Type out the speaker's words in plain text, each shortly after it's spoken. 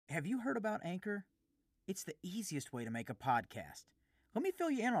Have you heard about Anchor? It's the easiest way to make a podcast. Let me fill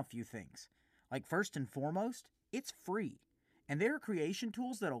you in on a few things. Like, first and foremost, it's free. And there are creation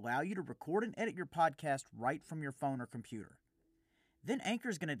tools that allow you to record and edit your podcast right from your phone or computer. Then Anchor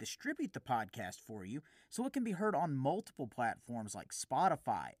is going to distribute the podcast for you so it can be heard on multiple platforms like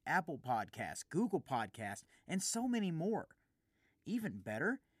Spotify, Apple Podcasts, Google Podcasts, and so many more. Even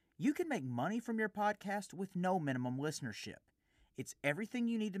better, you can make money from your podcast with no minimum listenership. It's everything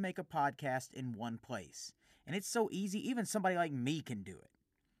you need to make a podcast in one place. And it's so easy, even somebody like me can do it.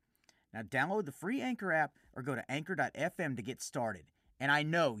 Now download the free Anchor app or go to anchor.fm to get started. And I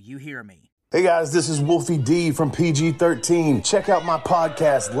know you hear me. Hey guys, this is Wolfie D from PG-13. Check out my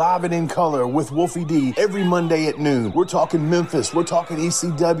podcast, Live and in Color with Wolfie D, every Monday at noon. We're talking Memphis, we're talking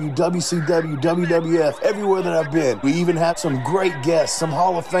ECW, WCW, WWF, everywhere that I've been. We even have some great guests, some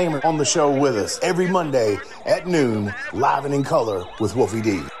Hall of Famers on the show with us. Every Monday at noon, Live and in Color with Wolfie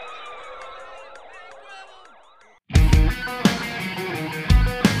D.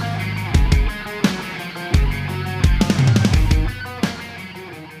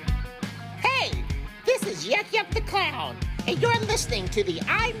 The Clown, and you're listening to the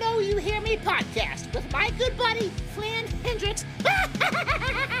I Know You Hear Me podcast with my good buddy, Flynn Hendricks.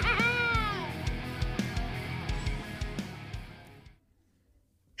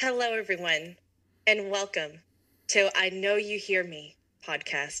 Hello, everyone, and welcome to I Know You Hear Me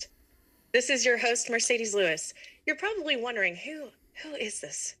podcast. This is your host, Mercedes Lewis. You're probably wondering, who is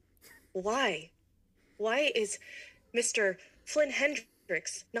this? Why is Mr. Flynn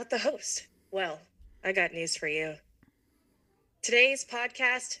Hendricks not the host? Well, I got news for you. Today's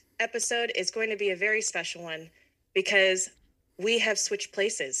podcast episode is going to be a very special one because we have switched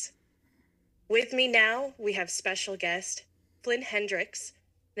places. With me now, we have special guest Flynn Hendricks,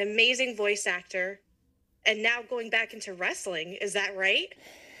 an amazing voice actor, and now going back into wrestling. Is that right?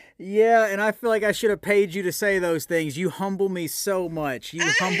 Yeah, and I feel like I should have paid you to say those things. You humble me so much.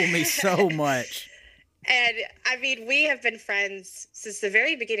 And, I mean, we have been friends since the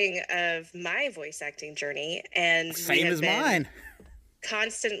very beginning of my voice acting journey. And same as mine.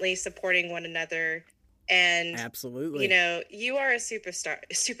 Constantly supporting one another. And absolutely, you know, you are a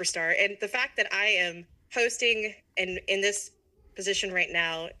superstar. And the fact that I am hosting and in this position right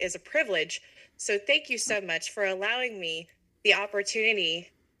now is a privilege. So thank you so much for allowing me the opportunity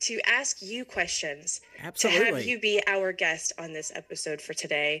to ask you questions. Absolutely. To have you be our guest on this episode for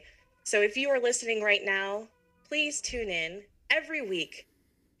today. So if you are listening right now, please tune in every week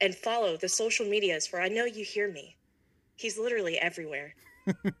and follow the social medias for I Know You Hear Me. He's literally everywhere.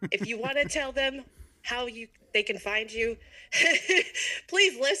 If you want to tell them how they can find you,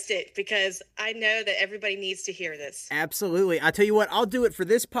 please list it because I know that everybody needs to hear this. Absolutely. I tell you what, I'll do it for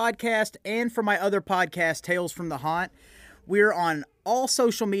this podcast and for my other podcast, Tales from the Haunt. We're on all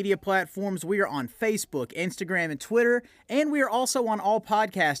social media platforms. We are on Facebook, Instagram, and Twitter, and we are also on all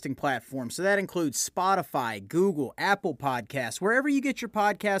podcasting platforms. So that includes Spotify, Google, Apple Podcasts, wherever you get your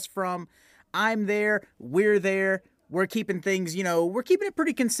podcasts from. I'm there. We're there. We're keeping things, we're keeping it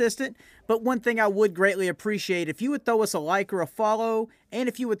pretty consistent. But one thing I would greatly appreciate, if you would throw us a like or a follow, and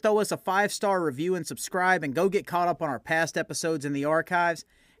if you would throw us a 5-star review and subscribe and go get caught up on our past episodes in the archives,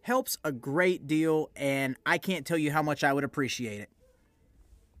 helps a great deal, and I can't tell you how much I would appreciate it.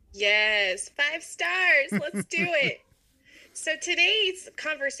 Yes, 5 stars. Let's do it. So today's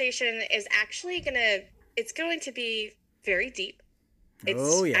conversation is actually going to be very deep.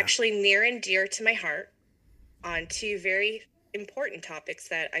 It's actually near and dear to my heart on 2 very important topics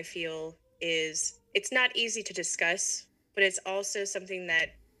that I feel it's not easy to discuss, but it's also something that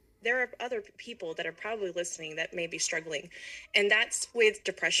there are other people that are probably listening that may be struggling, and that's with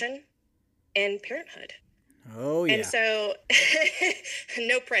depression and parenthood. Oh, yeah. And so,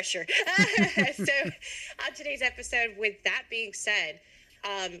 no pressure. So, on today's episode, with that being said,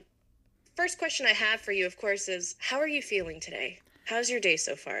 first question I have for you, of course, is how are you feeling today? How's your day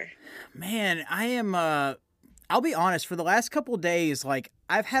so far? Man, I am, I'll be honest, for the last couple of days,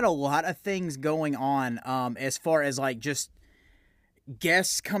 I've had a lot of things going on, as far as, just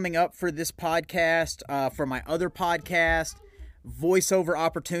guests coming up for this podcast, for my other podcast, voiceover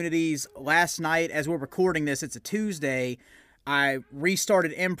opportunities. Last night, as we're recording this, it's a Tuesday, I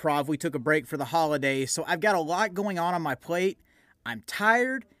restarted improv. We took a break for the holidays, so I've got a lot going on my plate. I'm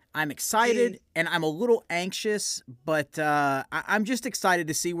tired, I'm excited, and I'm a little anxious, but I'm just excited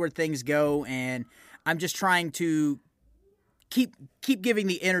to see where things go, and I'm just trying to keep giving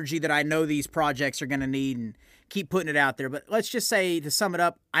the energy that I know these projects are going to need and keep putting it out there. But let's just say, to sum it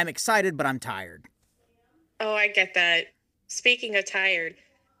up, I'm excited, but I'm tired. Oh, I get that. Speaking of tired,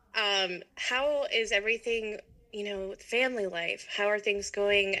 how is everything with family life? How are things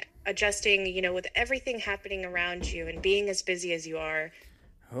going, adjusting, with everything happening around you and being as busy as you are?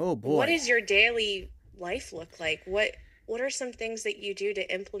 Oh What boy. does your daily life look like? What are some things that you do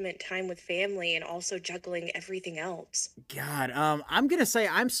to implement time with family and also juggling everything else? God, I'm gonna say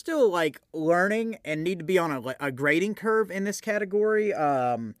I'm still like learning and need to be on a grading curve in this category.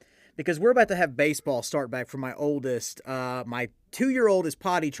 Because we're about to have baseball start back for my oldest. My 2 year old is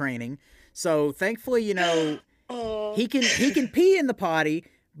potty training, so thankfully, Oh, he can pee in the potty,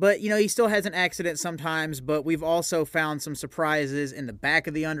 but he still has an accident sometimes. But we've also found some surprises in the back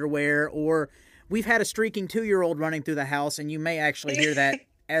of the underwear, or we've had a streaking 2 year old running through the house, and you may actually hear that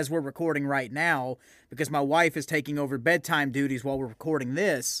as we're recording right now because my wife is taking over bedtime duties while we're recording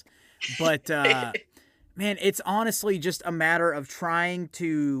this. But man, it's honestly just a matter of trying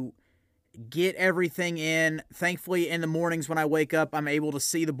to get everything in. Thankfully, in the mornings when I wake up, I'm able to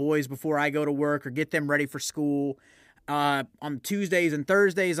see the boys before I go to work or get them ready for school. On Tuesdays and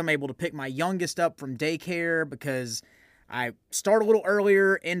Thursdays, I'm able to pick my youngest up from daycare because I start a little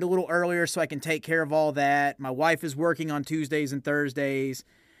earlier, end a little earlier, so I can take care of all that. My wife is working on Tuesdays and Thursdays.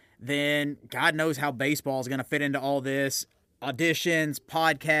 Then God knows how baseball is going to fit into all this. Auditions,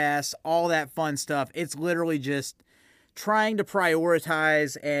 podcasts, all that fun stuff. It's literally just trying to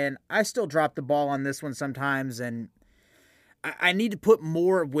prioritize, and I still drop the ball on this one sometimes, and I need to put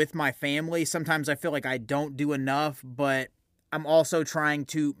more with my family. Sometimes I feel like I don't do enough, but I'm also trying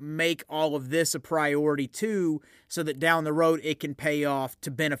to make all of this a priority too, so that down the road it can pay off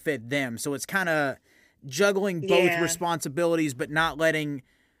to benefit them. So it's kind of juggling both yeah. responsibilities, but not letting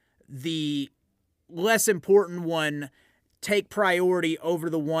the less important one take priority over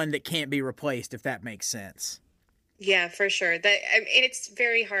the one that can't be replaced, if that makes sense. Yeah, for sure. It's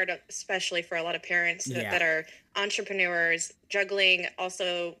very hard, especially for a lot of parents Yeah. that are entrepreneurs, juggling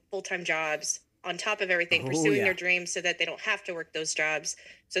also full-time jobs on top of everything, Oh, pursuing yeah. their dreams so that they don't have to work those jobs,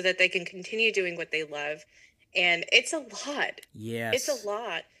 so that they can continue doing what they love. And it's a lot. It's a Yes.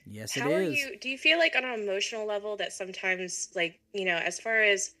 lot. Yes, it How are is. you? Do you feel like on an emotional level that sometimes, like, as far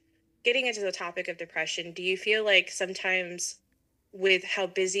as getting into the topic of depression, do you feel like sometimes with how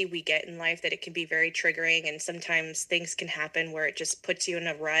busy we get in life that it can be very triggering and sometimes things can happen where it just puts you in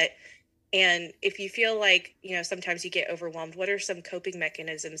a rut? And if you feel like, sometimes you get overwhelmed, what are some coping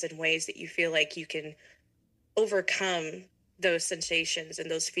mechanisms and ways that you feel like you can overcome those sensations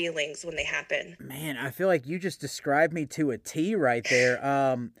and those feelings when they happen? Man, I feel like you just described me to a T right there.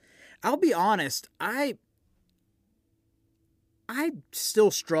 I'll be honest, I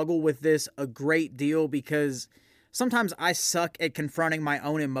still struggle with this a great deal because sometimes I suck at confronting my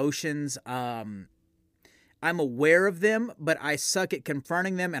own emotions. I'm aware of them, but I suck at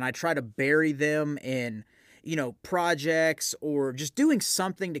confronting them, and I try to bury them in, projects or just doing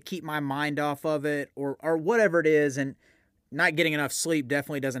something to keep my mind off of it, or whatever it is. And not getting enough sleep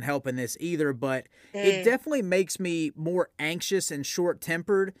definitely doesn't help in this either, but it Mm, definitely makes me more anxious and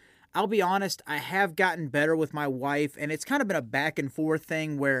short-tempered. I'll be honest, I have gotten better with my wife, and it's kind of been a back and forth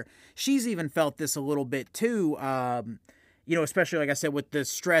thing where she's even felt this a little bit too. Especially like I said, with the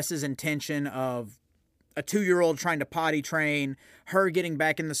stresses and tension of a 2 year old trying to potty train, her getting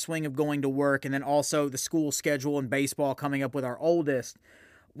back in the swing of going to work, and then also the school schedule and baseball coming up with our oldest.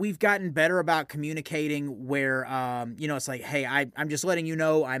 We've gotten better about communicating where, it's like, hey, I'm just letting you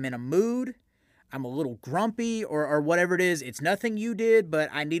know I'm in a mood. I'm a little grumpy or whatever it is. It's nothing you did, but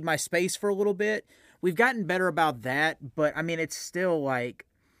I need my space for a little bit. We've gotten better about that, but I mean, it's still like,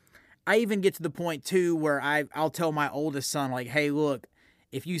 I even get to the point too where I'll tell my oldest son, like, hey, look,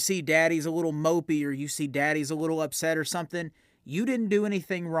 if you see daddy's a little mopey or you see daddy's a little upset or something, you didn't do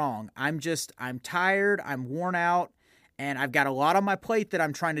anything wrong. I'm tired, I'm worn out, and I've got a lot on my plate that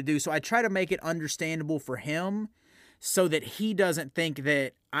I'm trying to do. So I try to make it understandable for him so that he doesn't think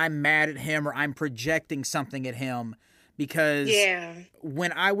that I'm mad at him or I'm projecting something at him, because yeah.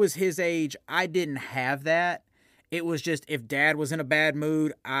 when I was his age, I didn't have that. It was just if dad was in a bad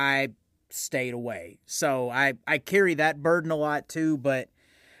mood, I stayed away. So I carry that burden a lot too, but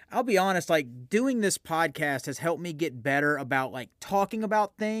I'll be honest, like doing this podcast has helped me get better about like talking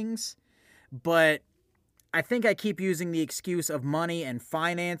about things, but I think I keep using the excuse of money and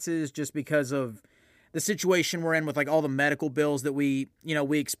finances just because of the situation we're in with like all the medical bills that we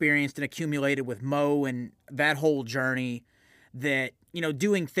experienced and accumulated with Mo and that whole journey, that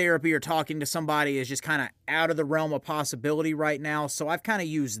doing therapy or talking to somebody is just kind of out of the realm of possibility right now. So I've kind of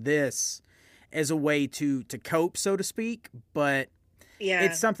used this as a way to cope, so to speak, but it's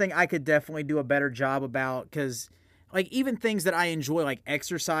Yeah. something I could definitely do a better job about, because like even things that I enjoy like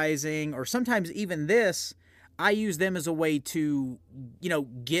exercising or sometimes even this, I use them as a way to,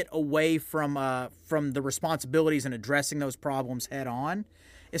 get away from the responsibilities and addressing those problems head on,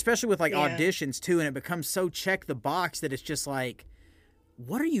 especially with like auditions too. And it becomes so check the box that it's just like,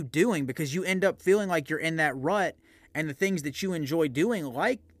 what are you doing? Because you end up feeling like you're in that rut, and the things that you enjoy doing,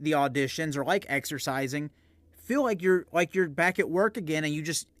 like the auditions or like exercising, feel like you're back at work again,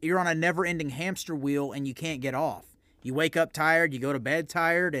 and you're on a never-ending hamster wheel and you can't get off. You wake up tired, you go to bed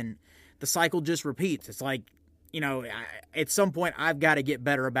tired, and the cycle just repeats. It's like, at some point I've got to get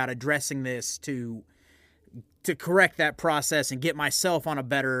better about addressing this to correct that process and get myself on a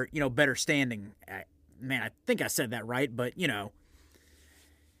better standing. Man, I think I said that right, but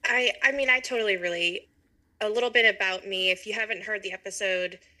I mean, I totally relate. A little bit about me, if you haven't heard the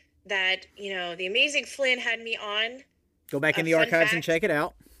episode that, the amazing Flynn had me on. Go back in the archives and check it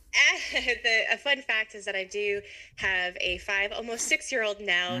out. A fun fact is that I do have a 5, almost 6-year-old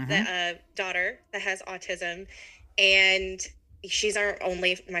now, daughter that has autism, and she's our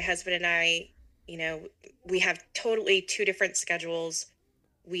only. My husband and I, we have totally 2 different schedules.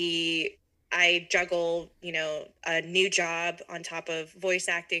 I juggle, a new job on top of voice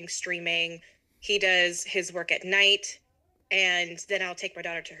acting, streaming. He does his work at night, and then I'll take my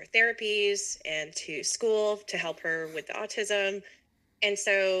daughter to her therapies and to school to help her with the autism. And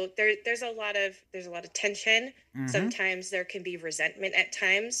so there's a lot of tension. Sometimes there can be resentment at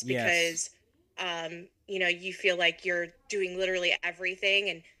times because, you feel like you're doing literally everything,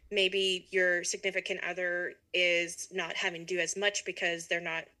 and maybe your significant other is not having to do as much because they're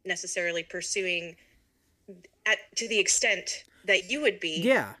not necessarily pursuing to the extent that you would be.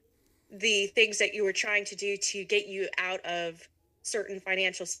 Yeah. The things that you were trying to do to get you out of certain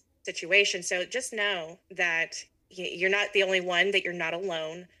financial situations. So just know that you're not the only one, that you're not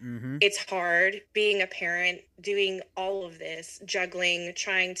alone. It's hard being a parent, doing all of this, juggling,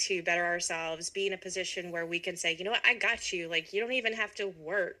 trying to better ourselves, be in a position where we can say, you know what, I got you. Like, you don't even have to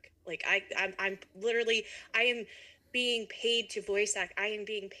work. Like, I'm literally, I am being paid to voice act. I am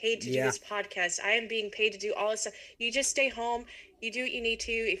being paid to do this podcast. I am being paid to do all this stuff. You just stay home. You do what you need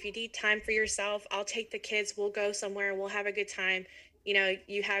to. If you need time for yourself, I'll take the kids. We'll go somewhere. We'll have a good time.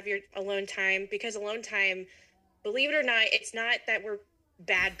 You have your alone time, because alone time, believe it or not, it's not that we're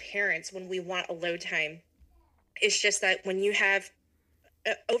bad parents when we want alone time. It's just that when you have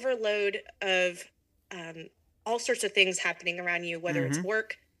an overload of all sorts of things happening around you, whether it's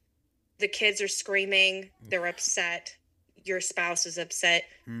work, the kids are screaming, they're upset, your spouse is upset.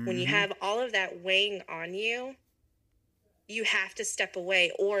 When you have all of that weighing on you, you have to step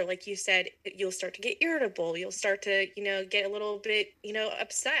away. Or like you said, you'll start to get irritable. You'll start to, get a little bit,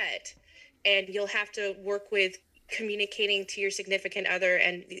 upset. And you'll have to work with communicating to your significant other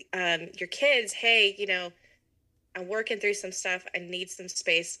and your kids, hey, I'm working through some stuff. I need some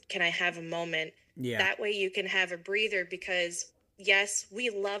space. Can I have a moment? Yeah. That way you can have a breather, because yes, we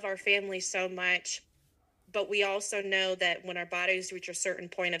love our family so much, but we also know that when our bodies reach a certain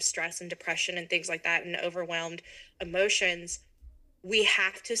point of stress and depression and things like that and overwhelmed emotions, we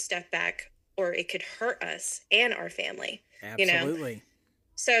have to step back or it could hurt us and our family. Absolutely.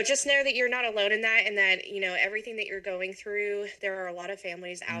 So just know that you're not alone in that, and that, everything that you're going through, there are a lot of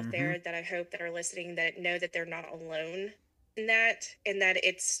families out there that I hope that are listening that know that they're not alone in that, and that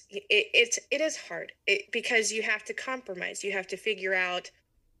it is hard because you have to compromise. You have to figure out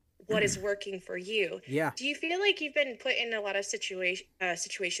what is working for you. Yeah. Do you feel like you've been put in a lot of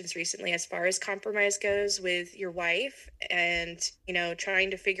situations recently as far as compromise goes with your wife and, trying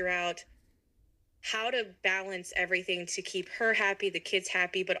to figure out how to balance everything to keep her happy, the kids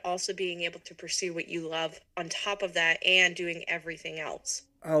happy, but also being able to pursue what you love on top of that and doing everything else?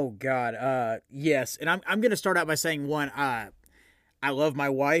 Oh God. Yes. And I'm going to start out by saying, one, I love my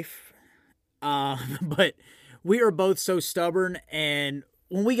wife. But we are both so stubborn, and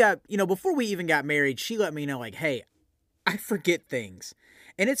when we got, before we even got married, she let me know, like, hey, I forget things.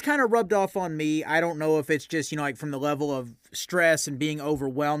 And it's kind of rubbed off on me. I don't know if it's just, like from the level of stress and being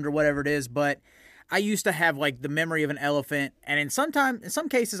overwhelmed or whatever it is, but I used to have like the memory of an elephant, and in some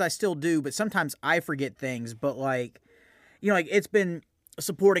cases I still do, but sometimes I forget things. But like, like it's been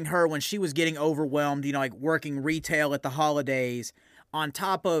supporting her when she was getting overwhelmed, like working retail at the holidays, on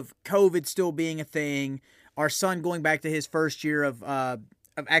top of COVID still being a thing, our son going back to his first year of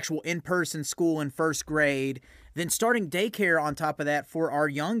actual in-person school in first grade, then starting daycare on top of that for our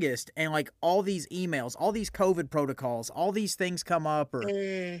youngest, and like all these emails, all these COVID protocols, all these things come up, or,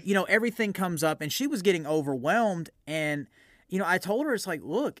 everything comes up, and she was getting overwhelmed. And, I told her, it's like,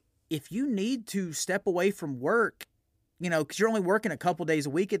 look, if you need to step away from work, because you're only working a couple days a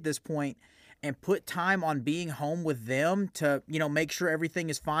week at this point, and put time on being home with them to, make sure everything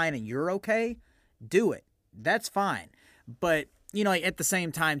is fine and you're okay, do it. that's fine. But, you know, like at the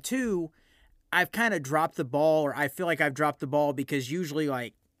same time too, I've kind of dropped the ball, or I feel like I've dropped the ball because usually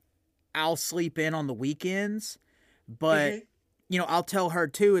like I'll sleep in on the weekends, but Mm-hmm. you know, I'll tell her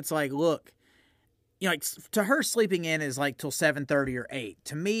too, it's like, look, you know, like to her sleeping in is like till 7:30 or 8.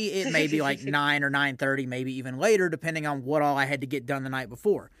 To me, it may be like 9 or 9:30, maybe even later, depending on what all I had to get done the night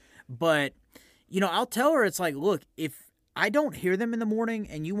before. But, you know, I'll tell her, it's like, look, if I don't hear them in the morning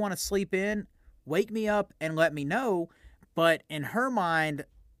and you want to sleep in, wake me up and let me know. But in her mind,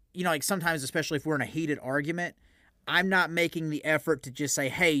 you know, like sometimes, especially if we're in a heated argument, I'm not making the effort to just say,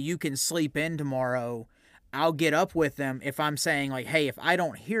 hey, you can sleep in tomorrow. I'll get up with them if I'm saying, like, hey, if I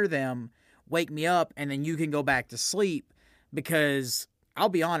don't hear them, wake me up and then you can go back to sleep. Because I'll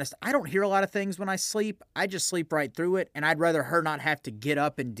be honest, I don't hear a lot of things when I sleep. I just sleep right through it, and I'd rather her not have to get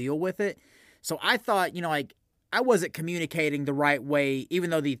up and deal with it. So I thought, you know, like I wasn't communicating the right way, even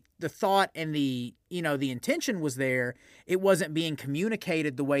though the thought and the, you know, the intention was there. It wasn't being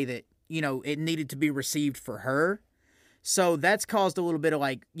communicated the way that, you know, it needed to be received for her. So that's caused a little bit of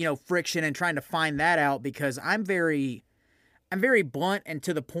like, you know, friction and trying to find that out, because I'm very blunt and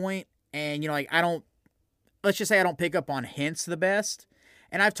to the point, and you know, like I don't, let's just say I don't pick up on hints the best.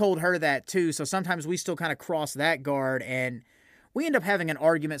 And I've told her that too. So sometimes we still kind of cross that guard, and we end up having an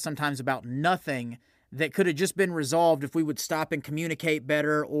argument sometimes about nothing that could have just been resolved if we would stop and communicate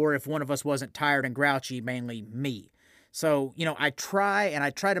better, or if one of us wasn't tired and grouchy, mainly me. So, you know, I try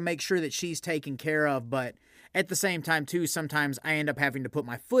to make sure that she's taken care of, but at the same time too, sometimes I end up having to put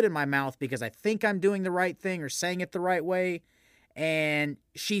my foot in my mouth because I think I'm doing the right thing or saying it the right way, and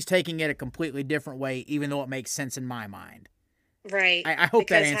she's taking it a completely different way, even though it makes sense in my mind. Right. I hope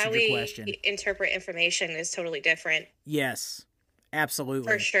that Because how answered your we question. interpret information is totally different. Yes,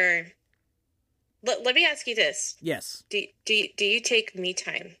 absolutely. For sure. Let me ask you this. Yes. Do you take me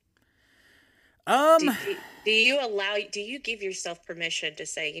time? Um, Do you give yourself permission to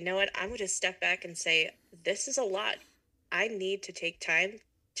say, you know what, I'm going to step back and say, this is a lot. I need to take time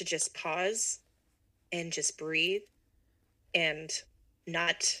to just pause and just breathe and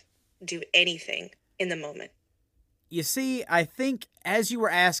not do anything in the moment. You see, I think as you were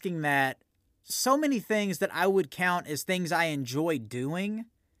asking that, so many things that I would count as things I enjoy doing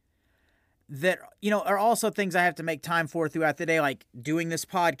that, you know, are also things I have to make time for throughout the day, like doing this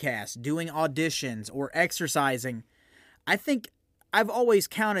podcast, doing auditions, or exercising. I think I've always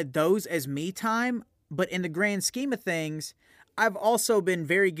counted those as me time, but in the grand scheme of things, I've also been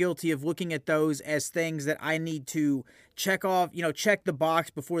very guilty of looking at those as things that I need to check off, you know, check the box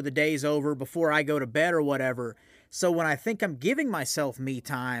before the day's over, before I go to bed or whatever. So when I think I'm giving myself me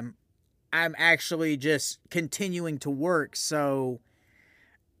time, I'm actually just continuing to work. So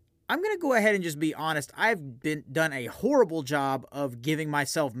I'm going to go ahead and just be honest. I've done a horrible job of giving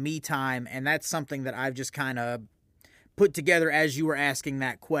myself me time, and that's something that I've just kind of put together as you were asking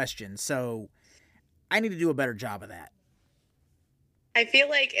that question. So I need to do a better job of that. I feel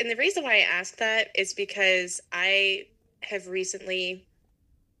like, and the reason why I ask that is because I have recently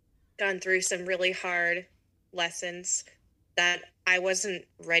gone through some really hard lessons that I wasn't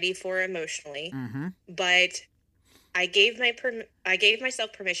ready for emotionally, but I gave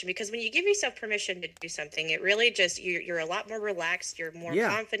myself permission, because when you give yourself permission to do something, it really just, you're a lot more relaxed. You're more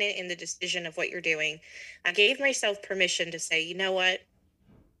confident in the decision of what you're doing. I gave myself permission to say, you know what,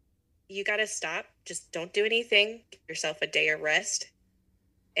 you got to stop. Just don't do anything. Give yourself a day of rest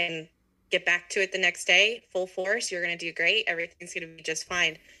and get back to it the next day, full force. You're going to do great. Everything's going to be just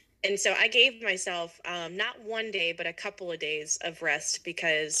fine. And so I gave myself not one day, but a couple of days of rest,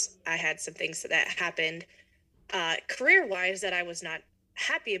 because I had some things that happened career-wise that I was not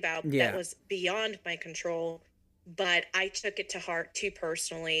happy about. That was beyond my control, but I took it to heart too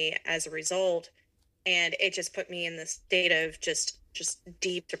personally as a result. And it just put me in this state of just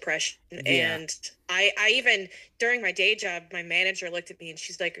deep depression. And I even, during my day job, my manager looked at me and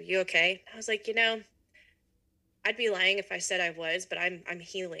she's like, "Are you okay?" I was like, you know, I'd be lying if I said I was, but I'm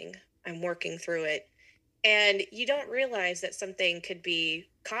healing. I'm working through it. And you don't realize that something could be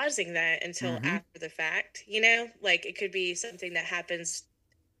causing that until after the fact, you know? Like, it could be something that happens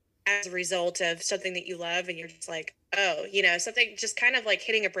as a result of something that you love, and you're just like, oh, you know, something just kind of like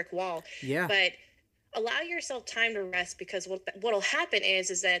hitting a brick wall. Yeah. But allow yourself time to rest, because what'll happen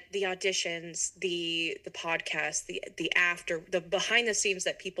is that the auditions, the podcast, the after, the behind the scenes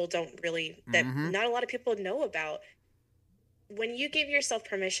that people don't really, that not a lot of people know about, when you give yourself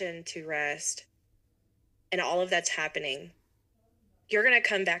permission to rest and all of that's happening, you're going to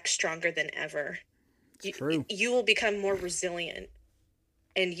come back stronger than ever. True. You will become more resilient,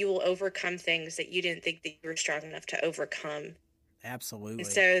 and you will overcome things that you didn't think that you were strong enough to overcome. Absolutely.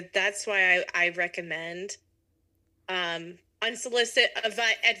 So that's why I recommend unsolicited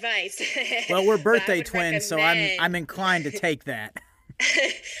advice. Well, we're But I birthday would twins, so I'm inclined to take that.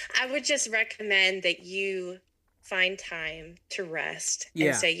 I would just recommend that you find time to rest and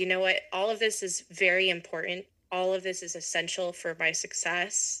Yeah, say, you know what, all of this is very important. All of this is essential for my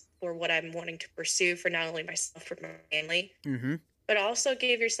success, for what I'm wanting to pursue, for not only myself, for my family, mm-hmm. but also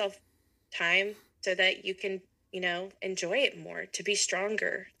give yourself time so that you can, enjoy it more, to be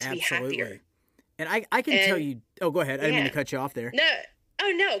stronger, to be happier. Absolutely. And I can tell And you. Oh, go ahead. I didn't mean to yeah, cut you off there. no,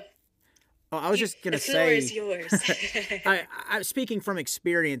 oh no, Oh, I was you, just gonna the floor is say. yours. I speaking from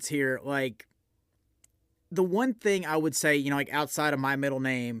experience here, like the one thing I would say, like outside of my middle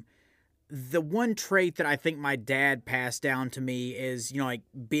name, the one trait that I think my dad passed down to me is, like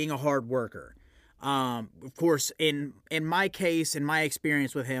being a hard worker. Of course, in my case, in my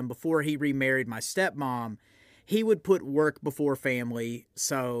experience with him, before he remarried my stepmom, he would put work before family.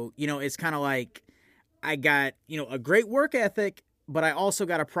 So, it's kind of like I got, a great work ethic, but I also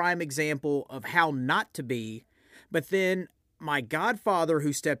got a prime example of how not to be. But then my godfather,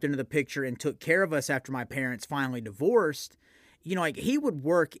 who stepped into the picture and took care of us after my parents finally divorced, like he would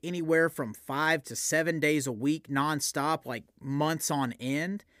work anywhere from 5 to 7 days a week nonstop, like months on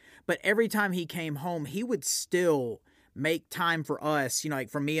end. But every time he came home, he would still make time for us, like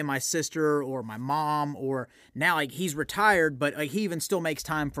for me and my sister or my mom, or now like he's retired, but like he even still makes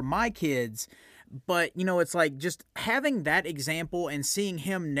time for my kids. But, it's like just having that example and seeing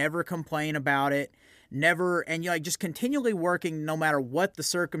him never complain about it, never, and like just continually working no matter what the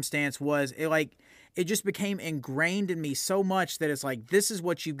circumstance was, it just became ingrained in me so much that it's like, this is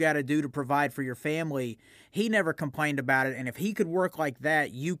what you've got to do to provide for your family. He never complained about it. And if he could work like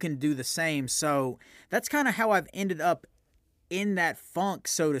that, you can do the same. So that's kind of how I've ended up in that funk,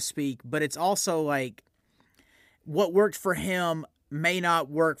 so to speak. But it's also like what worked for him may not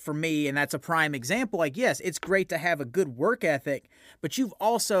work for me. And that's a prime example. Like, yes, it's great to have a good work ethic, but you've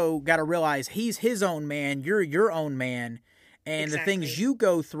also got to realize he's his own man. You're your own man. And Exactly. the things you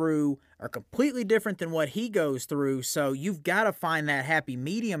go through are completely different than what he goes through. So you've got to find that happy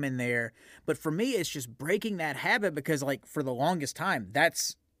medium in there. But for me, it's just breaking that habit because, like, for the longest time,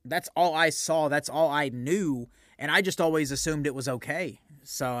 that's all I saw. That's all I knew. And I just always assumed it was okay.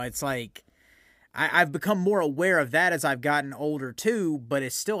 So it's like I've become more aware of that as I've gotten older too. But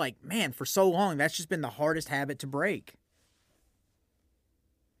it's still like, man, for so long, that's just been the hardest habit to break.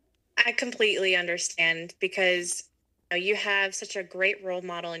 I completely understand because you have such a great role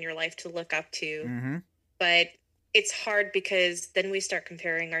model in your life to look up to, Mm-hmm. but it's hard because then we start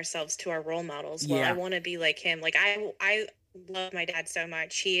comparing ourselves to our role models. Well, I Yeah. want to be like him. Like I love my dad so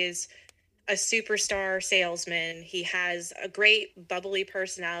much. He is a superstar salesman. He has a great bubbly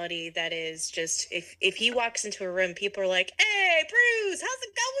personality that is just if he walks into a room, people are like, "Hey, Bruce, how's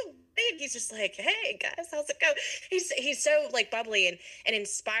it going?" And he's just like, "Hey guys, how's it going?" He's so like bubbly and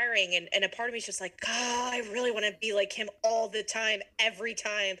inspiring, and a part of me is just like, God, I really want to be like him all the time, every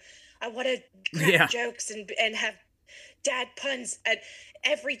time. I want to crack Yeah. jokes and have dad puns at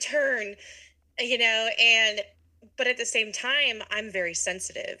every turn, and but at the same time, I'm very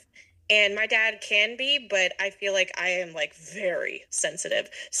sensitive. And my dad can be, but I feel like I am like very sensitive.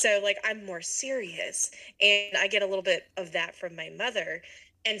 So like I'm more serious and I get a little bit of that from my mother.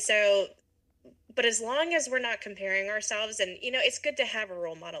 And so but as long as we're not comparing ourselves, and it's good to have a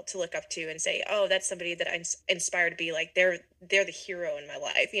role model to look up to and say, oh, that's somebody that I'm inspired to be like, they're the hero in my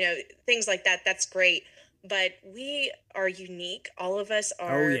life, things like that. That's great. But we are unique. All of us Oh,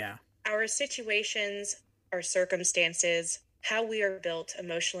 are. yeah. Our situations, our circumstances, how we are built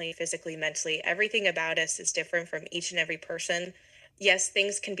emotionally, physically, mentally, everything about us is different from each and every person. Yes,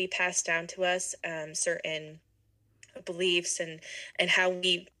 things can be passed down to us, certain beliefs and how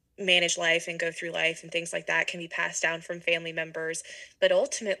we manage life and go through life and things like that can be passed down from family members, but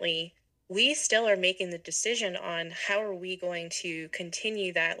ultimately we still are making the decision on how are we going to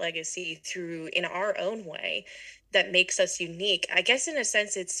continue that legacy through in our own way that makes us unique. I guess in a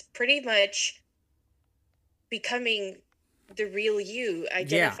sense it's pretty much becoming the real you, Yeah.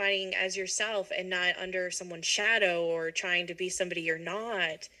 identifying as yourself and not under someone's shadow or trying to be somebody you're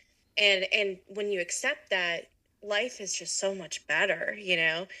not. And when you accept that, life is just so much better.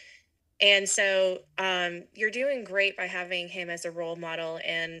 And so you're doing great by having him as a role model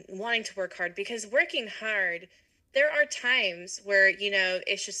and wanting to work hard, because working hard, there are times where,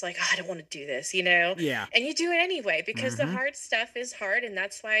 it's just like, "Oh, I don't want to do this. Yeah. And you do it anyway because the Mm-hmm. hard stuff is hard. And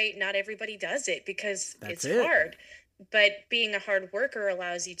that's why not everybody does it, because That's it's it. hard. But being a hard worker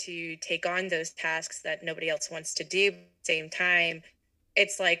allows you to take on those tasks that nobody else wants to do. At the same time,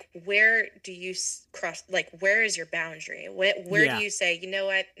 it's like, where do you cross, like, where is your boundary? Where do Yeah. you say, you know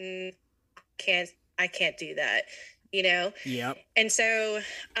what? Can't I can't do that. you know? Yep. And so,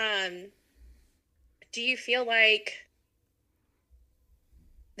 do you feel like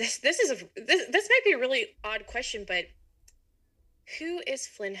this might be a really odd question, but who is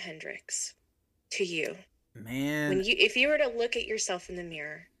Flynn Hendricks to you? Man, If you were to look at yourself in the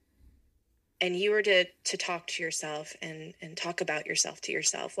mirror and you were to talk to yourself and talk about yourself to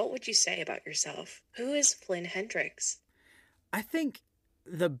yourself, what would you say about yourself? Who is Flynn Hendricks? I think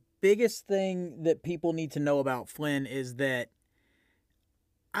the biggest thing that people need to know about Flynn is that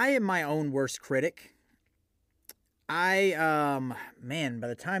I am my own worst critic. By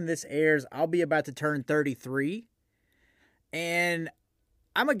the time this airs, I'll be about to turn 33. And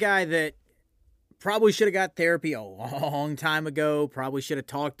I'm a guy that probably should have got therapy a long time ago, probably should have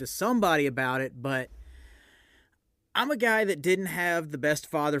talked to somebody about it, but I'm a guy that didn't have the best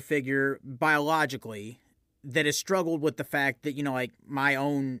father figure biologically, that has struggled with the fact that, like my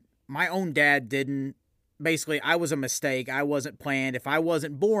own dad didn't, basically I was a mistake. I wasn't planned. If I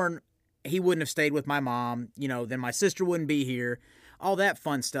wasn't born, he wouldn't have stayed with my mom, then my sister wouldn't be here, all that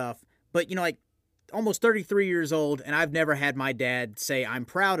fun stuff. But, almost 33 years old, and I've never had my dad say, I'm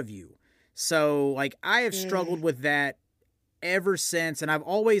proud of you. So, I have struggled with that ever since, and I've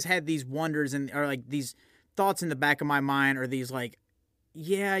always had these wonders or these thoughts in the back of my mind, or these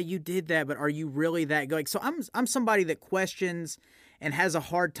yeah, you did that, but are you really that good? So I'm somebody that questions and has a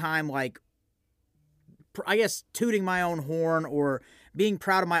hard time, I guess, tooting my own horn or being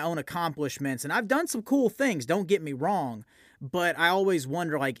proud of my own accomplishments. And I've done some cool things, don't get me wrong, but I always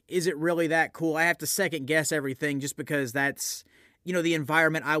wonder, is it really that cool? I have to second guess everything just because that's, the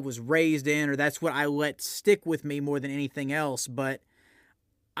environment I was raised in, or that's what I let stick with me more than anything else. But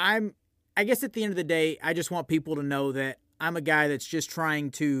I guess at the end of the day, I just want people to know that I'm a guy that's just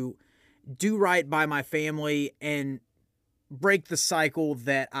trying to do right by my family and break the cycle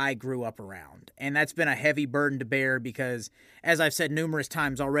that I grew up around. And that's been a heavy burden to bear because, as I've said numerous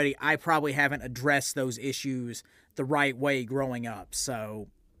times already, I probably haven't addressed those issues the right way growing up. So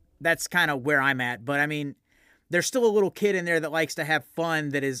that's kind of where I'm at. But there's still a little kid in there that likes to have fun,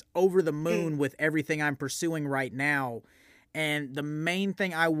 that is over the moon with everything I'm pursuing right now. And the main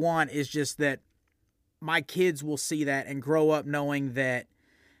thing I want is just that my kids will see that and grow up knowing that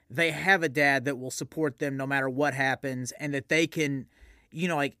they have a dad that will support them no matter what happens, and that they can,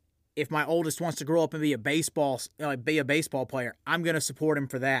 if my oldest wants to grow up and be a baseball player, I'm going to support him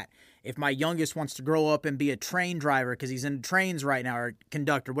for that. If my youngest wants to grow up and be a train driver because he's in trains right now, or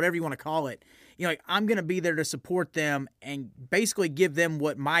conductor, whatever you want to call it, I'm going to be there to support them and basically give them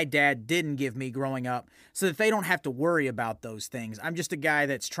what my dad didn't give me growing up, so that they don't have to worry about those things. I'm just a guy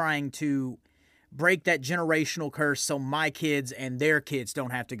that's trying to break that generational curse so my kids and their kids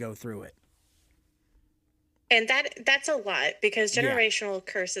don't have to go through it. And that's a lot, because generational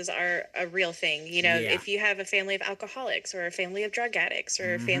curses are a real thing. If you have a family of alcoholics, or a family of drug addicts,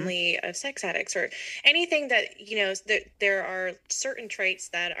 or a family of sex addicts, or anything that, that there are certain traits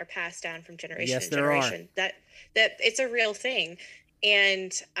that are passed down from generation to generation, that it's a real thing.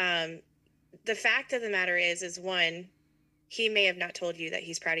 And the fact of the matter is one, he may have not told you that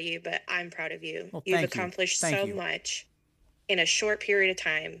he's proud of you, but I'm proud of you. Well, You've accomplished so much in a short period of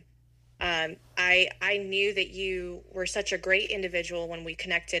time. I knew that you were such a great individual when we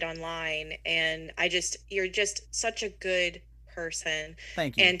connected online, and you're just such a good person.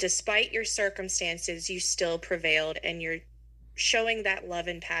 Thank you. And despite your circumstances, you still prevailed, and you're showing that love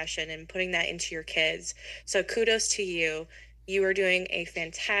and passion and putting that into your kids. So kudos to you. You are doing a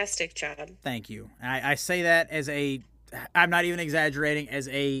fantastic job. Thank you. I say that I'm not even exaggerating, as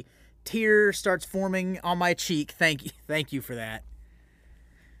a tear starts forming on my cheek. Thank you for that.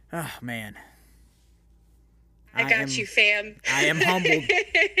 Oh, man. I got you, fam. I am humbled.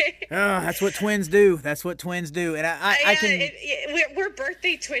 Oh, that's what twins do. And I can. We're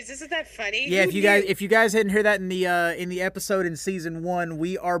birthday twins. Isn't that funny? Yeah, if you guys hadn't heard that in the episode in season 1,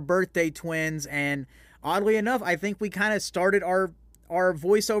 we are birthday twins, and oddly enough, I think we kind of started our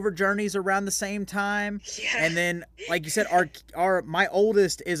voiceover journeys around the same time. Yeah. And then, like you said, my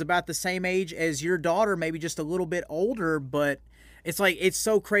oldest is about the same age as your daughter, maybe just a little bit older, but it's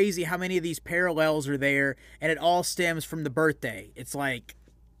so crazy how many of these parallels are there, and it all stems from the birthday. It's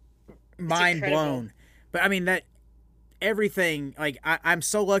mind blown. But that everything, I'm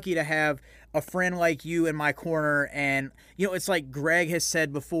so lucky to have a friend like you in my corner, and it's like Greg has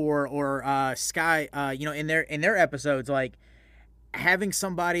said before, or Sky, in their episodes, having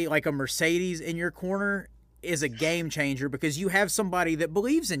somebody like a Mercedes in your corner is a game changer, because you have somebody that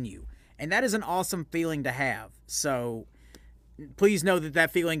believes in you, and that is an awesome feeling to have. So please know that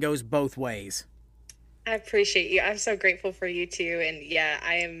feeling goes both ways. I appreciate you. I'm so grateful for you too. And yeah,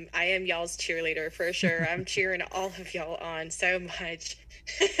 I am y'all's cheerleader for sure. I'm cheering all of y'all on so much.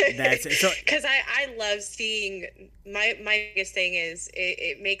 That's it. So Because I love seeing my biggest thing is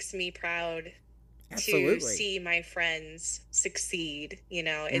it makes me proud to absolutely. see my friends succeed.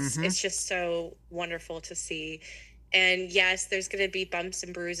 Mm-hmm. It's just so wonderful to see. And yes, there's going to be bumps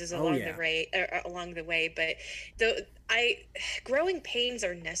and bruises Oh along the yeah. way, but the I growing pains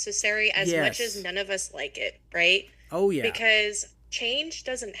are necessary as much as Yes. none of us like it, right? Oh yeah. Because change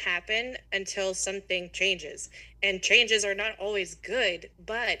doesn't happen until something changes. And changes are not always good,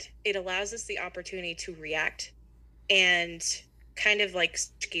 but it allows us the opportunity to react and kind of like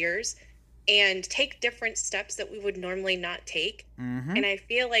switch gears and take different steps that we would normally not take. Mm-hmm. And I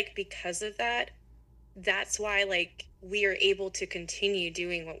feel like because of that, that's why like we are able to continue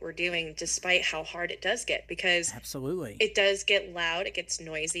doing what we're doing despite how hard it does get, because Absolutely. it does get loud, it gets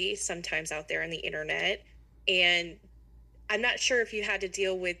noisy sometimes out there on the internet. And I'm not sure if you had to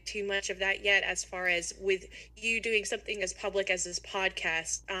deal with too much of that yet, as far as with you doing something as public as this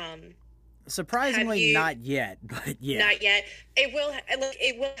podcast. Have Surprisingly, you? not yet, but yeah. Not yet. It will. Look,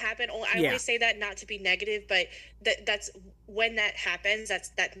 it will happen. I Yeah. always say that not to be negative, but that's when that happens.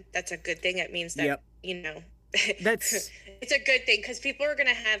 That's a good thing. It means that Yep. That's it's a good thing, because people are going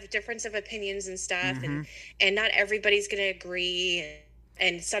to have difference of opinions and stuff, mm-hmm. and not everybody's going to agree,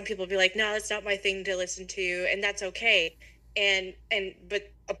 and some people be like, no, that's not my thing to listen to, and that's okay. And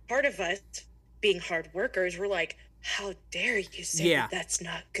but a part of us being hard workers, we're like, how dare you say Yeah. that that's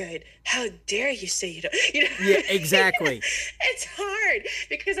not good? How dare you say you don't? Yeah, exactly. It's hard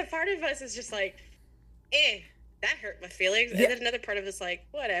because a part of us is just like, that hurt my feelings. Yeah. And then another part of us like,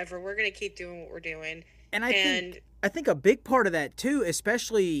 whatever, we're going to keep doing what we're doing. And And I think a big part of that too,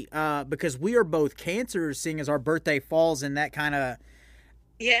 especially because we are both cancers, seeing as our birthday falls in that kind of,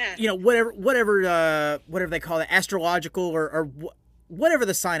 yeah, whatever they call it, astrological or whatever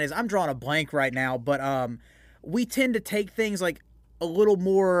the sign is. I'm drawing a blank right now, but we tend to take things like a little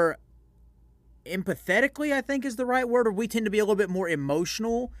more empathetically, I think is the right word, or we tend to be a little bit more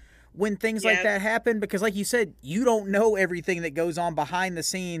emotional when things like yeah, that happen, because like you said, you don't know everything that goes on behind the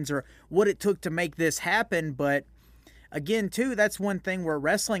scenes or what it took to make this happen. But again, too, that's one thing where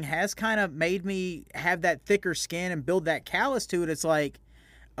wrestling has kind of made me have that thicker skin and build that callus to it. It's like,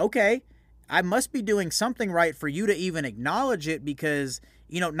 okay, I must be doing something right for you to even acknowledge it, because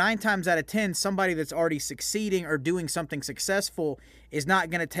 9 times out of 10, somebody that's already succeeding or doing something successful is not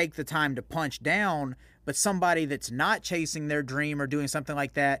going to take the time to punch down, but somebody that's not chasing their dream or doing something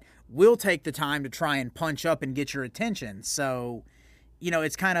like that will take the time to try and punch up and get your attention. So,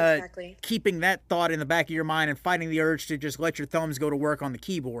 it's kind of exactly. keeping that thought in the back of your mind and fighting the urge to just let your thumbs go to work on the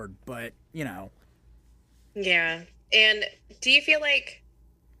keyboard. But, Yeah. And do you feel like,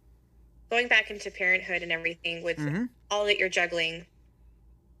 going back into parenthood and everything with mm-hmm. all that you're juggling,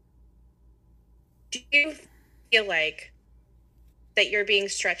 do you feel like that you're being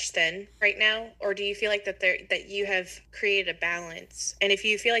stretched thin right now, or do you feel like that you have created a balance? And if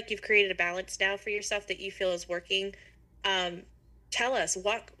you feel like you've created a balance now for yourself that you feel is working, tell us,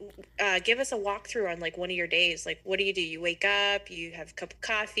 give us a walkthrough on like one of your days. Like, what do? You wake up, you have a cup of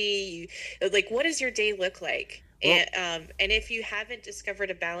coffee, what does your day look like? Well, And if you haven't discovered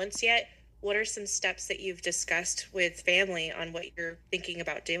a balance yet, what are some steps that you've discussed with family on what you're thinking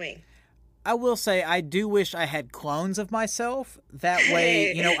about doing? I will say I do wish I had clones of myself. That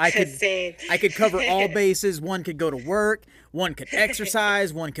way, Same. I could cover all bases. One could go to work, one could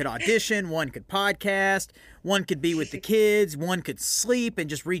exercise, one could audition, one could podcast, one could be with the kids, one could sleep and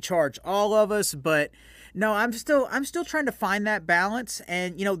just recharge all of us. But no, I'm still trying to find that balance.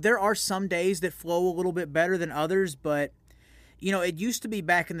 And there are some days that flow a little bit better than others, but it used to be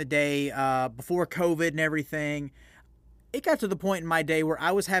back in the day, before COVID and everything. It got to the point in my day where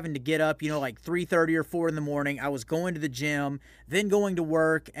I was having to get up, like 3:30 or 4 in the morning. I was going to the gym, then going to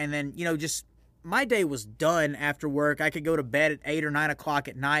work, and then, just my day was done after work. I could go to bed at 8 or 9 o'clock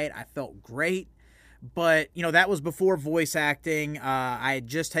at night. I felt great. But, that was before voice acting. I had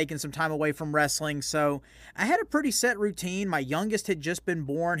just taken some time away from wrestling, so I had a pretty set routine. My youngest had just been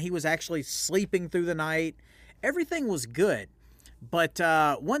born. He was actually sleeping through the night. Everything was good. But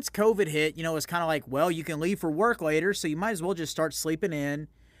once COVID hit, it's kind of like, well, you can leave for work later, so you might as well just start sleeping in.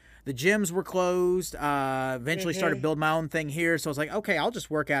 The gyms were closed. Eventually started building my own thing here, so I was like, okay, I'll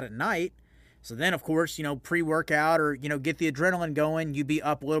just work out at night. So then, of course, pre-workout or, get the adrenaline going. You'd be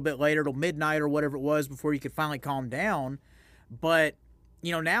up a little bit later till midnight or whatever it was before you could finally calm down. But,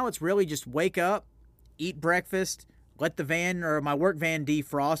 now it's really just wake up, eat breakfast, let the van or my work van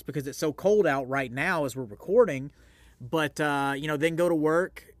defrost because it's so cold out right now as we're recording. But, then go to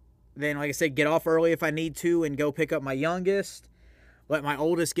work, Then, like I said, get off early if I need to and go pick up my youngest. Let my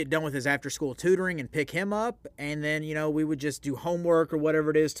oldest get done with his after-school tutoring and pick him up. And then, we would just do homework or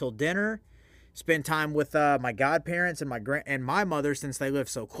whatever it is till dinner. Spend time with my godparents and my mother since they live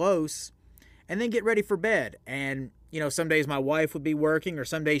so close. And then get ready for bed. And, some days my wife would be working, or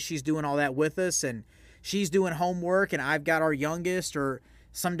some days she's doing all that with us and she's doing homework and I've got our youngest. Or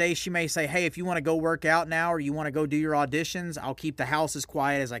some days she may say, hey, if you want to go work out now or you want to go do your auditions, I'll keep the house as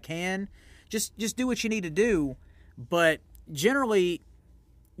quiet as I can. Just do what you need to do. But generally,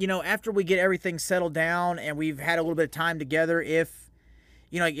 after we get everything settled down and we've had a little bit of time together, if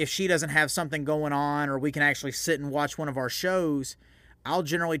she doesn't have something going on or we can actually sit and watch one of our shows, I'll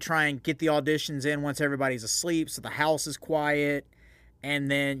generally try and get the auditions in once everybody's asleep so the house is quiet, and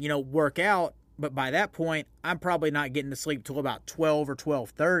then, work out. But by that point, I'm probably not getting to sleep till about 12 or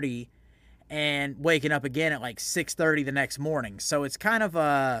 12:30 and waking up again at like 6:30 the next morning. So it's kind of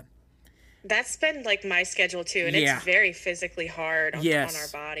That's been like my schedule too, and it's very physically hard on our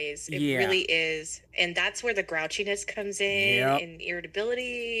bodies. It really is. And that's where the grouchiness comes in and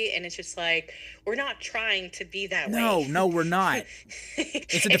irritability, and it's just like, we're not trying to be that way. No, we're not.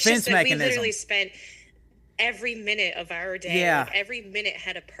 It's a defense mechanism. We literally spent every minute of our day, like every minute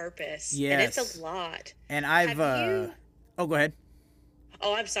had a purpose. Yes. And it's a lot. And I've Oh, go ahead.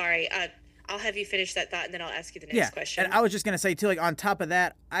 Oh, I'm sorry. I'll have you finish that thought, and then I'll ask you the next question. And I was just going to say, too, like, on top of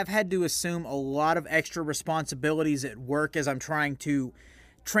that, I've had to assume a lot of extra responsibilities at work as I'm trying to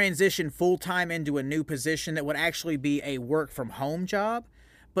transition full-time into a new position that would actually be a work-from-home job.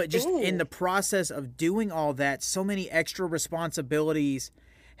 But just in the process of doing all that, so many extra responsibilities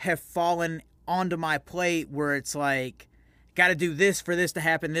have fallen onto my plate where it's like, got to do this for this to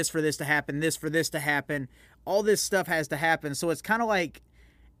happen, this for this to happen, this for this to happen. All this stuff has to happen. So it's kind of like,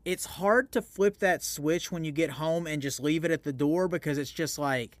 it's hard to flip that switch when you get home and just leave it at the door, because it's just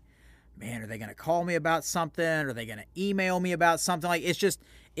like, man, are they going to call me about something? Are they going to email me about something? Like, it's just,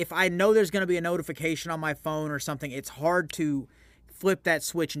 if I know there's going to be a notification on my phone or something, it's hard to flip that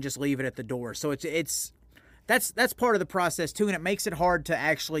switch and just leave it at the door. So that's part of the process too, and it makes it hard to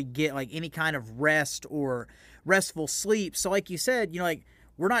actually get like any kind of rest or restful sleep. So like you said, like,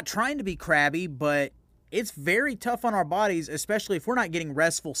 we're not trying to be crabby, but it's very tough on our bodies, especially if we're not getting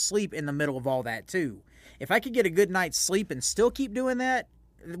restful sleep in the middle of all that too. If I could get a good night's sleep and still keep doing that,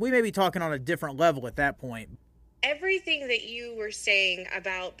 we may be talking on a different level at that point. Everything that you were saying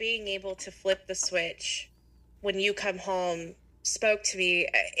about being able to flip the switch when you come home spoke to me.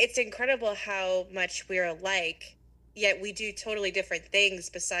 It's incredible how much we're alike, yet we do totally different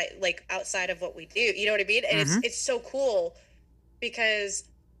things outside of what we do. You know what I mean? And it's so cool, because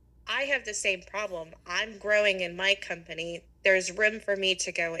I have the same problem. I'm growing in my company. There's room for me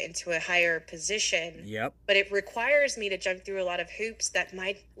to go into a higher position. Yep. But it requires me to jump through a lot of hoops that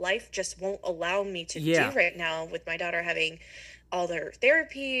my life just won't allow me to do right now, with my daughter having all their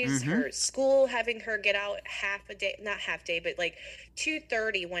therapies, her school, having her get out half a day, not half day, but like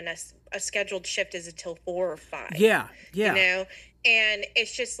 2:30 when a scheduled shift is until 4 or 5. Yeah. And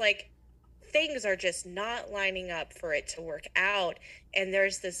it's just like, things are just not lining up for it to work out. And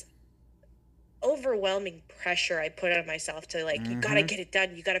there's this overwhelming pressure I put on myself to like, you got to get it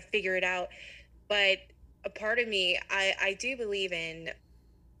done. You got to figure it out. But a part of me, I do believe in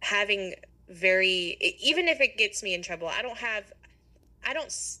having even if it gets me in trouble, I don't have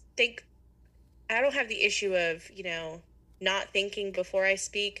the issue of, not thinking before I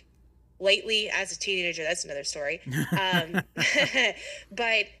speak. Lately, as a teenager, that's another story.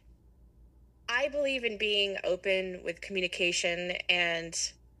 But I believe in being open with communication, and,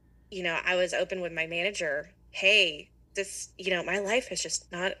 I was open with my manager. Hey, this, my life is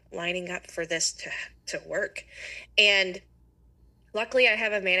just not lining up for this to work. And luckily I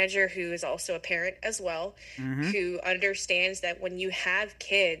have a manager who is also a parent as well, who understands that when you have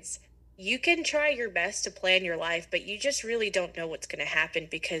kids, you can try your best to plan your life, but you just really don't know what's going to happen,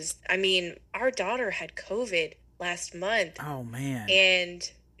 because, our daughter had COVID last month. Oh, man.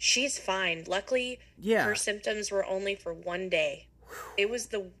 And she's fine. Luckily, her symptoms were only for 1 day. It was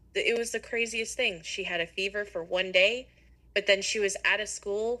the craziest thing. She had a fever for 1 day, but then she was out of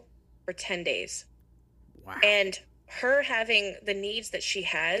school for 10 days. Wow. And her having the needs that she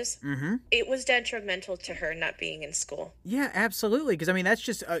has, it was detrimental to her not being in school. Yeah, absolutely. Because, that's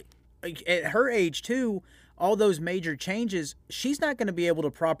just, at her age, too, all those major changes, she's not going to be able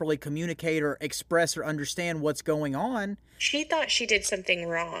to properly communicate or express or understand what's going on. She thought she did something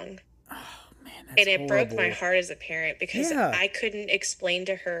wrong. Oh, man, that's And it horrible. broke my heart as a parent, because I couldn't explain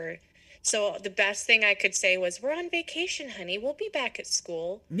to her. So the best thing I could say was, we're on vacation, honey. We'll be back at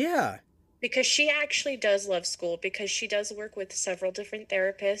school. Yeah. Because she actually does love school, because she does work with several different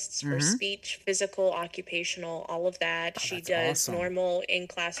therapists for Mm-hmm. speech, physical, occupational, all of that. Oh, She that's does awesome. normal in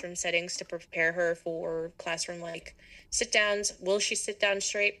classroom settings to prepare her for classroom like sit downs. Will she sit down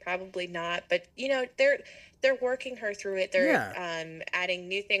straight? Probably not. But they're working her through it. They're Yeah, adding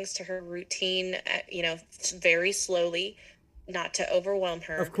new things to her routine, very slowly, not to overwhelm of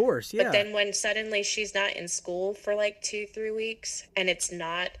her. course. But Yeah, then when suddenly she's not in school for like 2, 3 weeks and it's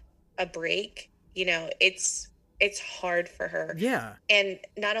not a break, it's hard for her. yeah, And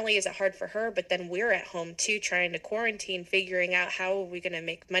not only is it hard for her, but then we're at home too, trying to quarantine, figuring out how are we going to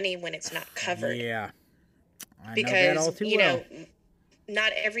make money when it's not covered. yeah. I know that Because, all too well.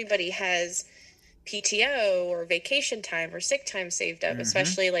 not everybody has PTO or vacation time or sick time saved up, Mm-hmm.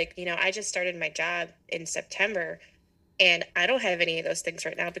 especially like, I just started my job in September and I don't have any of those things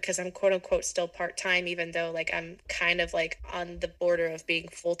right now because I'm quote unquote still part time, even though like I'm kind of like on the border of being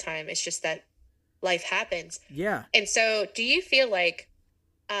full time. It's just that life happens. Yeah. And so um, do you feel like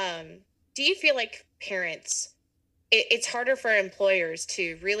parents, it's harder for employers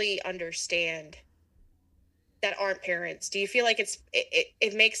to really understand that aren't parents? Do you feel like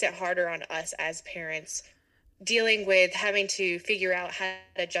it makes it harder on us as parents dealing with having to figure out how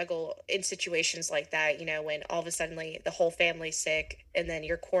to juggle in situations like that, when all of a sudden the whole family's sick and then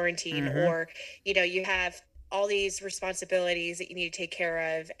you're quarantined, Mm-hmm. or, you have all these responsibilities that you need to take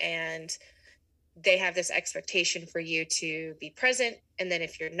care of, and they have this expectation for you to be present. And then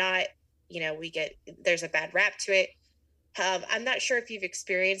if you're not, there's a bad rap to it. I'm not sure if you've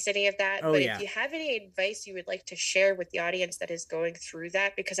experienced any of that, Oh but if yeah. you have any advice you would like to share with the audience that is going through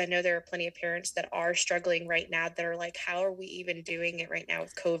that, because I know there are plenty of parents that are struggling right now that are like, how are we even doing it right now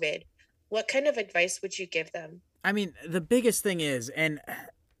with COVID? What kind of advice would you give them? I mean, the biggest thing is, and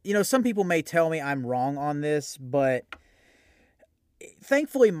some people may tell me I'm wrong on this, but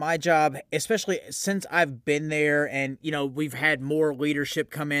thankfully my job, especially since I've been there and we've had more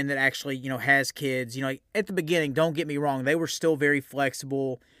leadership come in that actually has kids, like at the beginning, don't get me wrong, they were still very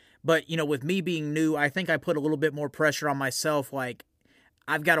flexible, but with me being new, I think I put a little bit more pressure on myself, like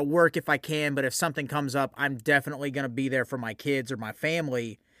I've got to work if I can, but if something comes up, I'm definitely going to be there for my kids or my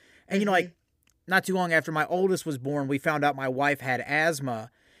family. And like Mm-hmm. not too long after my oldest was born, we found out my wife had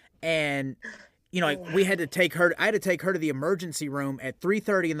asthma, and Oh, like we had wow. to take her. I had to take her to the emergency room at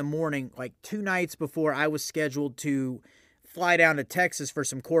 3:30 in the morning, like 2 nights before I was scheduled to fly down to Texas for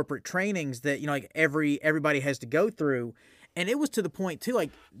some corporate trainings that like everybody has to go through. And it was to the point too,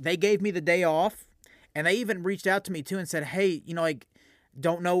 like they gave me the day off, and they even reached out to me too and said, "Hey, like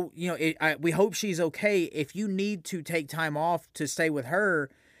don't know, we hope she's okay. If you need to take time off to stay with her,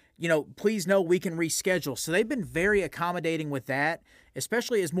 please know we can reschedule." So they've been very accommodating with that,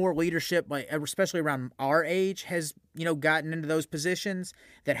 especially as more leadership, like especially around our age, has gotten into those positions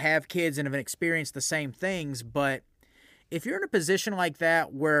that have kids and have experienced the same things. But if you're in a position like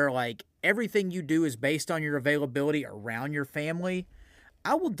that where like everything you do is based on your availability around your family,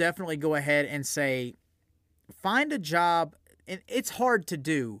 I will definitely go ahead and say find a job. And it's hard to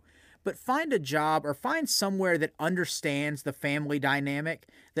do, but find a job or find somewhere that understands the family dynamic,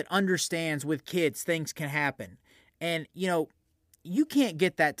 that understands with kids things can happen. And you can't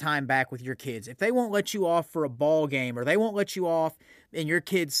get that time back with your kids. If they won't let you off for a ball game, or they won't let you off and your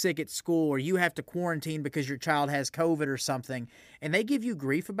kid's sick at school, or you have to quarantine because your child has COVID or something, and they give you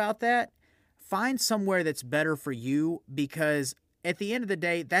grief about that, find somewhere that's better for you, because at the end of the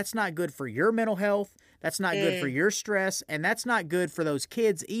day, that's not good for your mental health. That's not good for Mm, your stress, and that's not good for those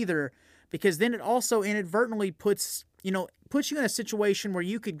kids either, because then it also inadvertently puts you in a situation where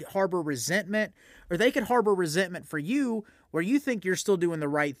you could harbor resentment, or they could harbor resentment for you, where you think you're still doing the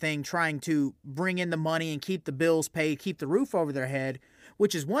right thing, trying to bring in the money and keep the bills paid, keep the roof over their head,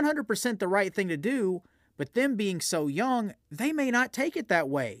 which is 100% the right thing to do. But them being so young, they may not take it that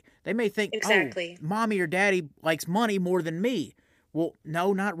way. They may think, oh, exactly. mommy or daddy likes money more than me. Well,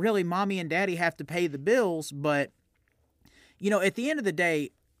 no, not really. Mommy and daddy have to pay the bills, but at the end of the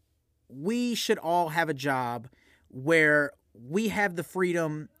day, we should all have a job where we have the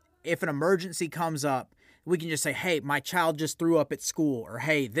freedom. If an emergency comes up, we can just say, hey, my child just threw up at school, or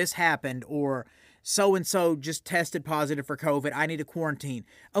hey, this happened, or so and so just tested positive for COVID. I need to quarantine.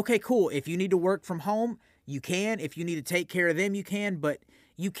 Okay, cool. If you need to work from home, you can. If you need to take care of them, you can, but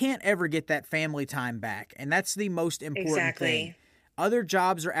you can't ever get that family time back. And that's the most important thing. Exactly. Other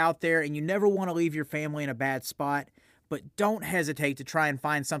jobs are out there, and you never want to leave your family in a bad spot, but don't hesitate to try and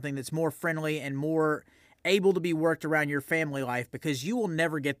find something that's more friendly and more able to be worked around your family life, because you will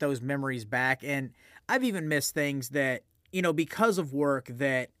never get those memories back. And I've even missed things that, because of work,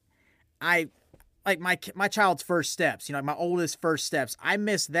 that I like my child's first steps, you know, my oldest first steps. I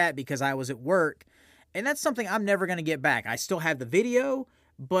missed that because I was at work, and that's something I'm never going to get back. I still have the video,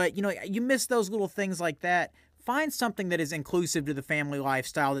 but you know, you miss those little things like that. Find something that is inclusive to the family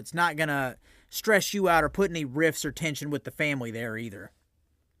lifestyle that's not going to stress you out or put any rifts or tension with the family there either.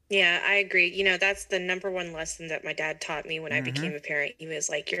 Yeah, I agree. You know, that's the number one lesson that my dad taught me when I Mm-hmm. became a parent. He was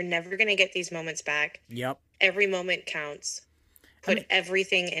like, you're never going to get these moments back. Yep. Every moment counts. I Put mean,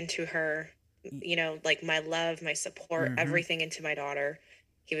 everything into her, you know, like my love, my support, mm-hmm. everything into my daughter.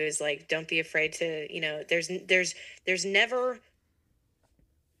 He was like, don't be afraid to, you know, there's never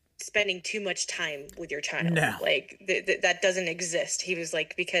spending too much time with your child. No. Like that doesn't exist. He was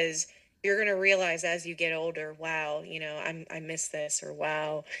like, because you're going to realize as you get older, wow, you know, I miss this, or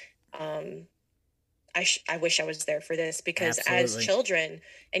wow, um, I wish I was there for this, because as Absolutely. children,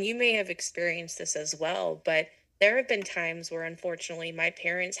 and you may have experienced this as well, but there have been times where unfortunately my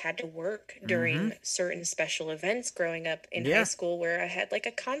parents had to work Mm-hmm. during certain special events growing up in high Yeah. school, where I had like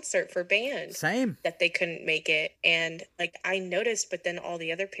a concert for band Same. that they couldn't make it. And like I noticed, but then all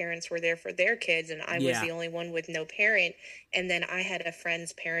the other parents were there for their kids, and I was Yeah. the only one with no parent. And then I had a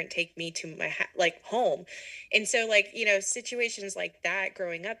friend's parent take me to my like home. And so, like, you know, situations like that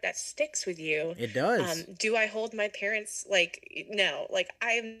growing up, that sticks with you. It does. Do I hold my parents like, no, like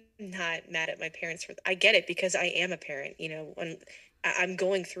I'm not mad at my parents for, I get it because I am a parent, you know, when I'm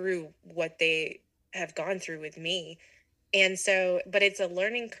going through what they have gone through with me. And so, but it's a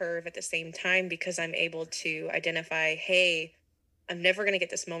learning curve at the same time, because I'm able to identify, hey, I'm never going to get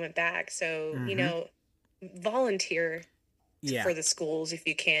this moment back. So, you Mm-hmm. know, volunteer Yeah. for the schools if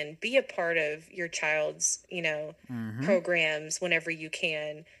you can. Be a part of your child's, you know, Mm-hmm. programs whenever you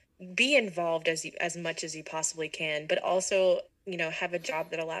can. Be involved as much as you possibly can, but also, you know, have a job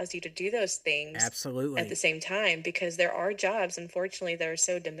that allows you to do those things Absolutely. at the same time, because there are jobs, unfortunately, that are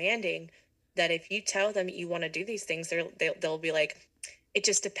so demanding that if you tell them you want to do these things, they'll be like, it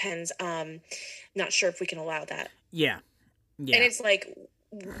just depends. Not sure if we can allow that. Yeah. Yeah. And it's like,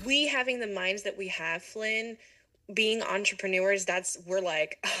 we having the minds that we have, Flynn, being entrepreneurs, we're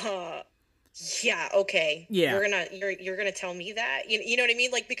like, yeah, okay. Yeah. You're gonna tell me that? You know what I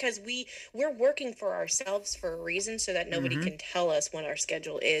mean? Like, because we're working for ourselves for a reason, so that nobody Mm-hmm. can tell us when our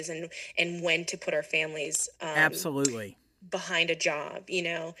schedule is, and when to put our families Absolutely. behind a job, you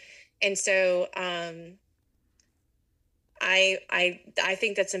know. And so I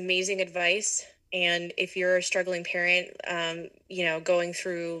think that's amazing advice. And if you're a struggling parent, you know, going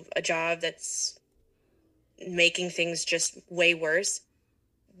through a job that's making things just way worse,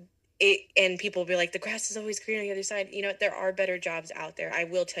 and people will be like, the grass is always green on the other side. You know, there are better jobs out there. I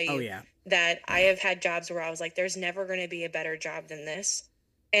will tell you Oh yeah. that I have had jobs where I was like, there's never going to be a better job than this.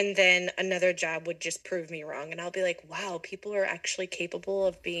 And then another job would just prove me wrong. And I'll be like, wow, people are actually capable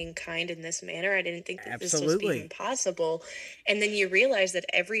of being kind in this manner. I didn't think that this was Absolutely. even possible. And then you realize that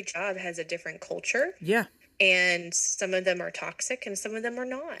every job has a different culture. Yeah. And some of them are toxic and some of them are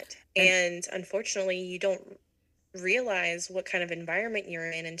not. And unfortunately, you don't realize what kind of environment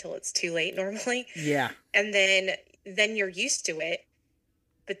you're in until it's too late normally. Yeah. And then you're used to it.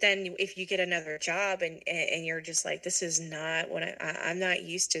 But then if you get another job and you're just like, this is not what I'm not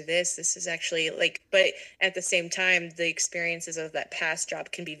used to this. This is actually like, but at the same time, the experiences of that past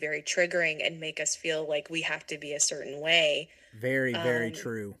job can be very triggering and make us feel like we have to be a certain way. Very, very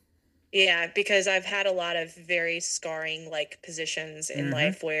true. Yeah, because I've had a lot of very scarring like positions in Mm-hmm.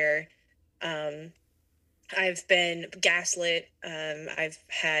 life where I've been gaslit. I've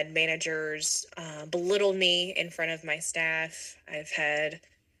had managers belittle me in front of my staff. I've had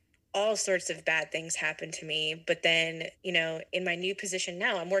all sorts of bad things happen to me. But then, you know, in my new position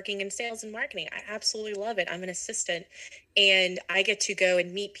now, I'm working in sales and marketing. I absolutely love it. I'm an assistant, and I get to go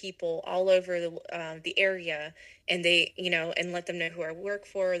and meet people all over the area, and they, you know, and let them know who I work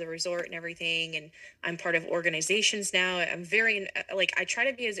for, the resort, and everything. And I'm part of organizations now. I'm very like, I try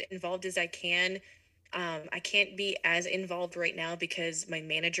to be as involved as I can. I can't be as involved right now because my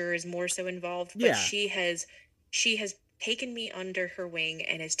manager is more so involved, but Yeah. she has taken me under her wing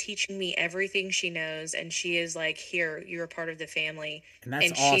and is teaching me everything she knows. And she is like, here, you're a part of the family. And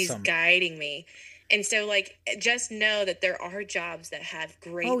that's she's awesome. guiding me. And so, like, just know that there are jobs that have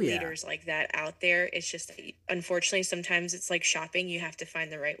great Oh, yeah. leaders like that out there. It's just, unfortunately, sometimes it's like shopping. You have to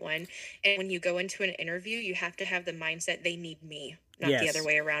find the right one. And when you go into an interview, you have to have the mindset, they need me, not the Yes. other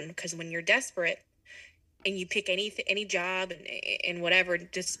way around. Because when you're desperate and you pick any job and whatever,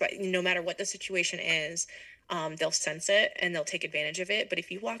 despite, no matter what the situation is, they'll sense it and they'll take advantage of it. But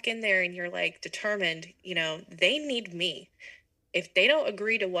if you walk in there and you're like determined, you know, they need me. If they don't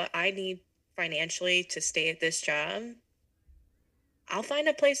agree to what I need financially to stay at this job, I'll find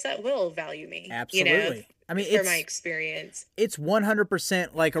a place that will value me. Absolutely. I mean, for my experience. It's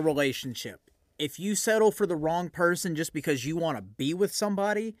 100% like a relationship. If you settle for the wrong person just because you want to be with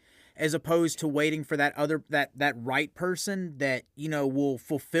somebody, as opposed to waiting for that right person that, will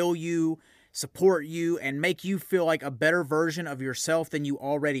fulfill you, support you, and make you feel like a better version of yourself than you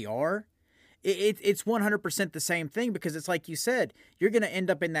already are, it's 100% the same thing, because it's like you said, you're going to end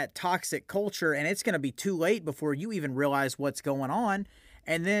up in that toxic culture, and it's going to be too late before you even realize what's going on.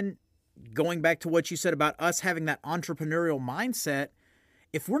 And then going back to what you said about us having that entrepreneurial mindset,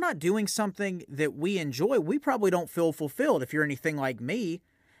 if we're not doing something that we enjoy, we probably don't feel fulfilled if you're anything like me.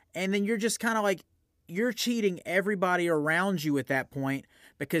 And then you're just kind of like, you're cheating everybody around you at that point,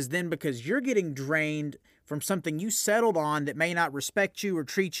 because you're getting drained from something you settled on that may not respect you or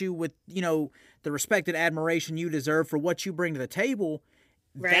treat you with, the respect and admiration you deserve for what you bring to the table.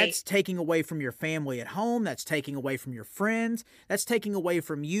 Right. That's taking away from your family at home. That's taking away from your friends. That's taking away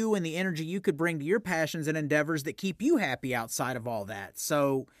from you and the energy you could bring to your passions and endeavors that keep you happy outside of all that.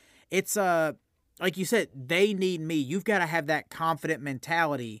 So it's, like you said, they need me. You've got to have that confident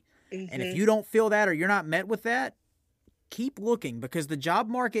mentality. Mm-hmm. And if you don't feel that, or you're not met with that, keep looking, because the job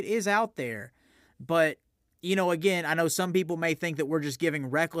market is out there. But, again, I know some people may think that we're just giving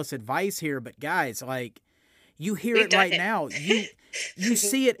reckless advice here, but guys, like, you hear it right now. You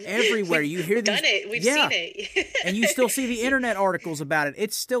see it everywhere. You hear these. Done it. We've seen it. And you still see the internet articles about it.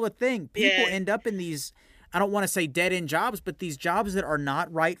 It's still a thing. People end up in these, I don't want to say dead end jobs, but these jobs that are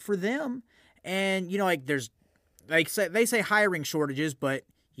not right for them. And, they say hiring shortages, but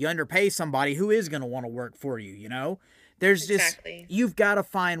you underpay somebody who is going to want to work for you, There's exactly. You've got to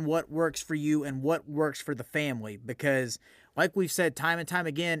find what works for you and what works for the family, because like we've said time and time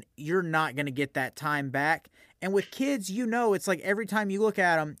again, you're not going to get that time back. And with kids, it's like every time you look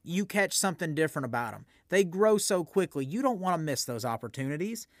at them, you catch something different about them. They grow so quickly. You don't want to miss those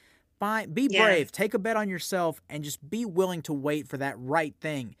opportunities. Be brave, take a bet on yourself, and just be willing to wait for that right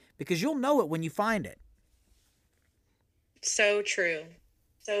thing, because you'll know it when you find it. So true.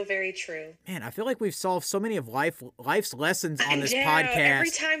 So very true. Man, I feel like we've solved so many of life's lessons on this podcast.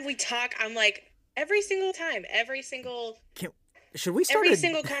 Every time we talk, I'm like, should we start? Every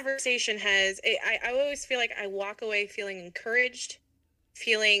single conversation has. I always feel like I walk away feeling encouraged,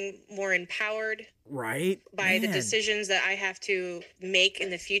 feeling more empowered. Right. By the decisions that I have to make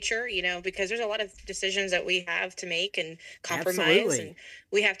in the future, because there's a lot of decisions that we have to make and compromise. Absolutely. And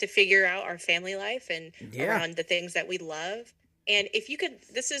we have to figure out our family life and around the things that we love. And if you could,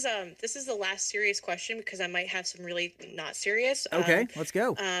 this is the last serious question, because I might have some really not serious. Okay, let's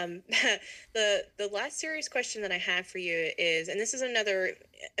go. The last serious question that I have for you is, and this is another,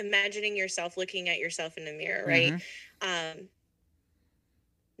 imagining yourself looking at yourself in the mirror, right? Mm-hmm.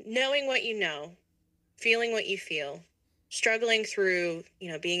 Knowing what you know, feeling what you feel, struggling through,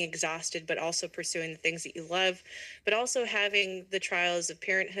 being exhausted, but also pursuing the things that you love, but also having the trials of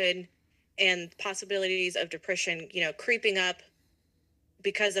parenthood and possibilities of depression, creeping up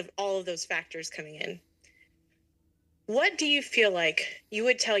because of all of those factors coming in. What do you feel like you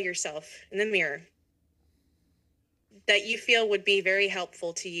would tell yourself in the mirror that you feel would be very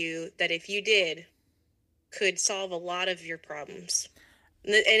helpful to you, that if you did, could solve a lot of your problems?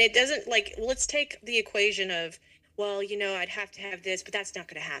 And it doesn't, like, let's take the equation of, well, I'd have to have this, but that's not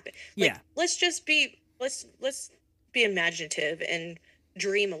going to happen. Like, let's be imaginative and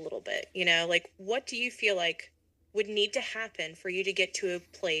dream a little bit, like, what do you feel like would need to happen for you to get to a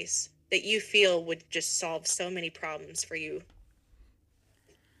place that you feel would just solve so many problems for you?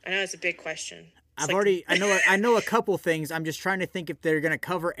 I know it's a big question. I know a couple things. I'm just trying to think if they're going to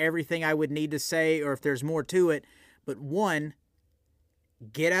cover everything I would need to say, or if there's more to it. But 1,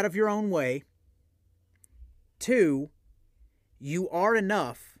 get out of your own way. 2, you are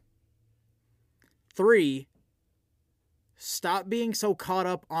enough. 3, stop being so caught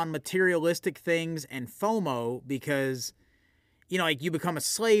up on materialistic things and FOMO, because, you become a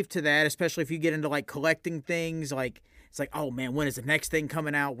slave to that, especially if you get into, like, collecting things. Like, it's like, oh, man, when is the next thing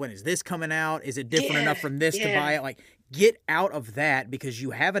coming out? When is this coming out? Is it different enough from this to buy it? Like, get out of that, because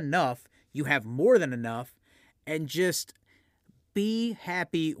you have enough. You have more than enough. And just be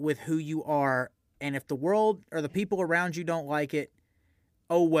happy with who you are. And if the world or the people around you don't like it,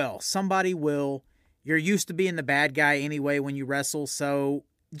 oh, well, somebody will. You're used to being the bad guy anyway when you wrestle, so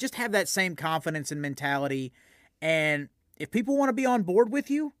just have that same confidence and mentality. And if people want to be on board with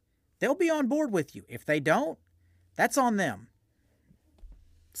you, they'll be on board with you. If they don't, that's on them.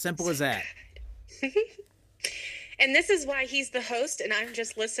 Simple as that. And this is why he's the host and I'm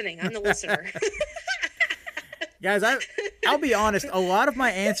just listening. I'm the listener. Guys, I'll be honest. A lot of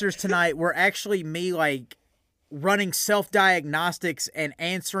my answers tonight were actually me, like, running self-diagnostics and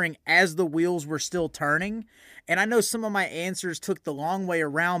answering as the wheels were still turning. And I know some of my answers took the long way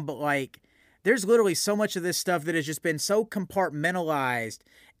around, but like there's literally so much of this stuff that has just been so compartmentalized.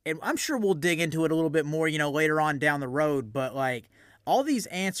 And I'm sure we'll dig into it a little bit more, later on down the road. But like all these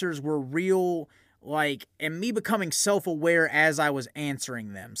answers were real, like, and me becoming self-aware as I was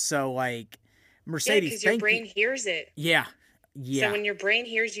answering them. So like, Mercedes, because your brain hears it. Yeah. So when your brain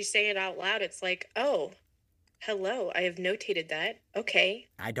hears you say it out loud, it's like, oh, hello, I have notated that. Okay.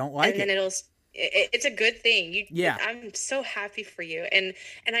 I don't like it. And then it's a good thing. I'm so happy for you. And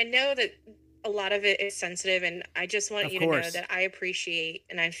I know that a lot of it is sensitive, and I just want you to know that I appreciate,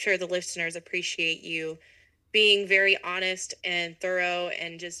 and I'm sure the listeners appreciate you being very honest and thorough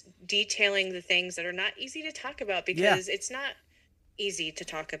and just detailing the things that are not easy to talk about, because it's not easy to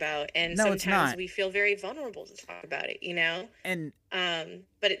talk about, and sometimes we feel very vulnerable to talk about it, And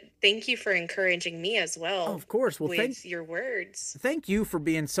but thank you for encouraging me as well. Of course. Well, with your words. Thank you for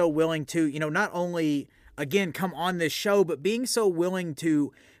being so willing to, not only again come on this show, but being so willing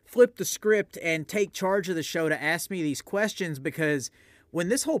to flip the script and take charge of the show to ask me these questions, because when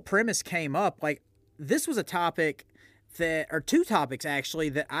this whole premise came up, like this was a topic or two topics actually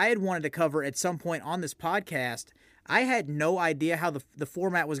that I had wanted to cover at some point on this podcast. I had no idea how the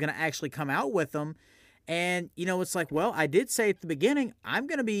format was going to actually come out with them. And, it's like, well, I did say at the beginning, I'm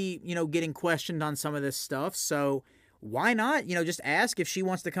going to be, getting questioned on some of this stuff. So why not, just ask if she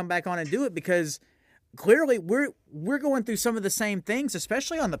wants to come back on and do it, because clearly we're going through some of the same things,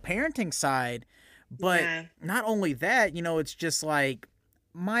 especially on the parenting side. But not only that, it's just like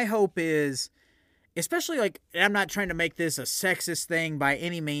my hope is, especially like, I'm not trying to make this a sexist thing by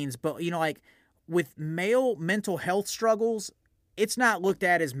any means, but, like with male mental health struggles, it's not looked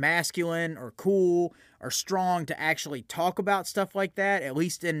at as masculine or cool or strong to actually talk about stuff like that, at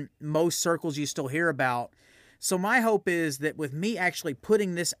least in most circles you still hear about. So my hope is that with me actually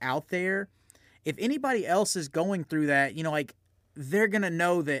putting this out there, if anybody else is going through that, like they're going to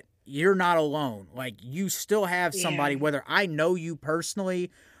know that you're not alone. Like you still have somebody, whether I know you personally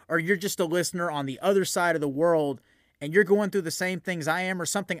or you're just a listener on the other side of the world and you're going through the same things I am or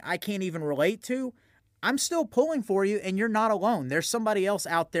something I can't even relate to, I'm still pulling for you and you're not alone. There's somebody else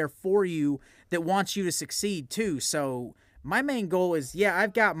out there for you that wants you to succeed too. So my main goal is,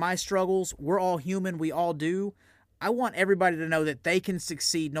 I've got my struggles. We're all human. We all do. I want everybody to know that they can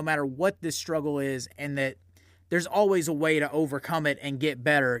succeed no matter what this struggle is, and that there's always a way to overcome it and get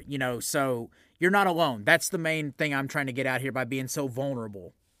better, so you're not alone. That's the main thing I'm trying to get out here by being so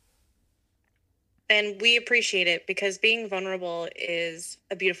vulnerable. And we appreciate it, because being vulnerable is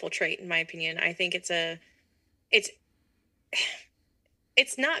a beautiful trait, in my opinion. I think it's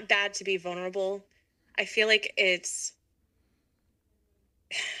not bad to be vulnerable. I feel like it's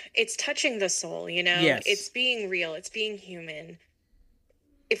touching the soul, Yes. It's being real. It's being human.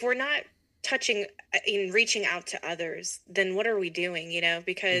 If we're not touching and reaching out to others, then what are we doing,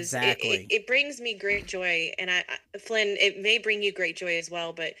 because exactly. it brings me great joy. And Flynn, it may bring you great joy as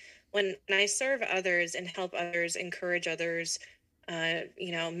well, but when I serve others and help others, encourage others,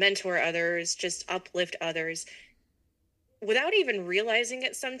 mentor others, just uplift others, without even realizing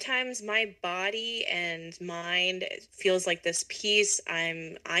it, sometimes my body and mind feels like this peace.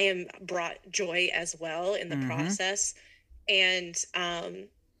 I am brought joy as well in the process. And,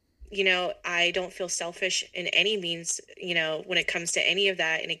 I don't feel selfish in any means, when it comes to any of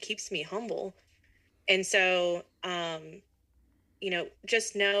that, and it keeps me humble. And so,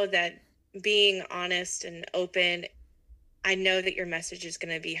 just know that being honest and open, I know that your message is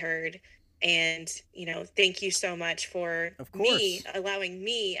going to be heard. And, thank you so much for me, allowing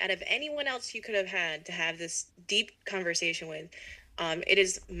me, out of anyone else you could have had, to have this deep conversation with. It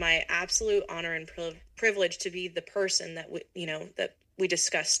is my absolute honor and privilege to be the person that we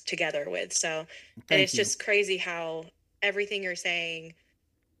discussed together with. So, and it's just crazy how everything you're saying,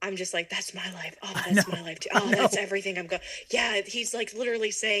 I'm just like, that's my life. Oh, that's my life too. Oh, that's everything I'm going. Yeah, he's like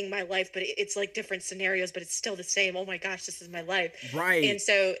literally saying my life, but it's like different scenarios, but it's still the same. Oh my gosh, this is my life. Right. And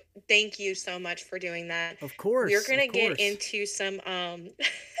so thank you so much for doing that. Of course. We're going to get into some,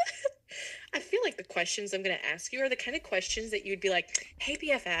 I feel like the questions I'm going to ask you are the kind of questions that you'd be like, hey,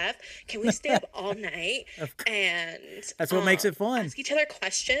 BFF, can we stay up all night? And that's what makes it fun. Ask each other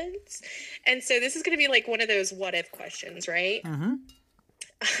questions. And so this is going to be like one of those what if questions, right? Mm-hmm.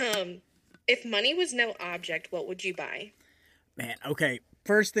 If money was no object, what would you buy? Man, okay.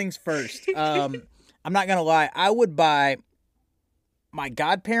 First things first. I'm not going to lie. I would buy my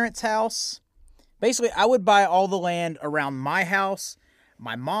godparents' house. Basically, I would buy all the land around my house,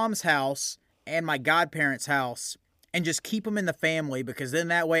 my mom's house, and my godparents' house, and just keep them in the family, because then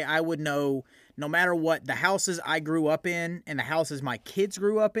that way I would know no matter what, the houses I grew up in and the houses my kids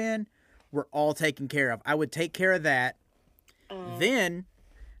grew up in were all taken care of. I would take care of that. Then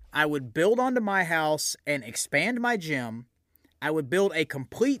I would build onto my house and expand my gym. I would build a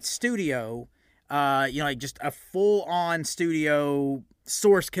complete studio, like just a full-on studio,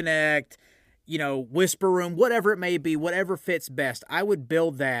 Source Connect, Whisper Room, whatever it may be, whatever fits best. I would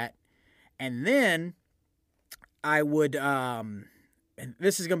build that, and then I would, and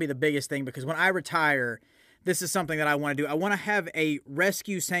this is going to be the biggest thing, because when I retire, this is something that I want to do. I want to have a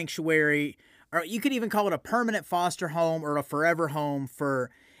rescue sanctuary, or you could even call it a permanent foster home or a forever home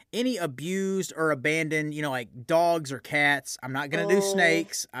for any abused or abandoned, like dogs or cats. I'm not going to do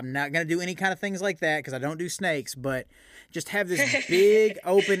snakes. I'm not going to do any kind of things like that, because I don't do snakes, but just have this big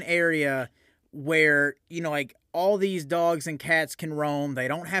open area where, like all these dogs and cats can roam. They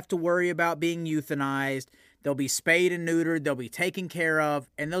don't have to worry about being euthanized. They'll be spayed and neutered. They'll be taken care of,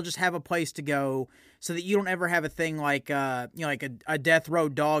 and they'll just have a place to go, so that you don't ever have a thing like, like a death row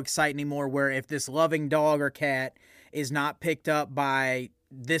dog site anymore, where if this loving dog or cat is not picked up by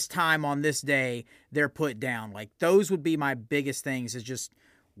this time on this day, they're put down. Like, those would be my biggest things, is just,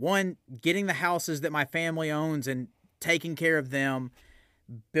 one, getting the houses that my family owns and taking care of them,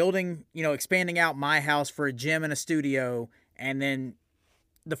 building, expanding out my house for a gym and a studio, and then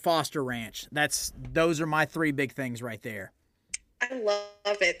the foster ranch. Those are my three big things right there. I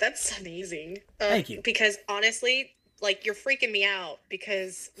love it. That's amazing. Thank you. Because honestly, like, you're freaking me out,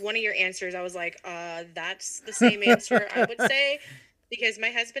 because one of your answers, I was like, that's the same answer I would say. Because my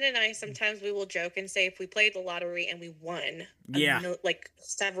husband and I, sometimes we will joke and say, if we played the lottery and we won,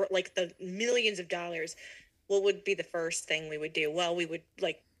 the millions of dollars, what would be the first thing we would do? Well, we would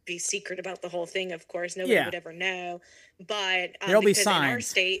be secret about the whole thing. Of course, nobody would ever know. But there'll be because signs. in our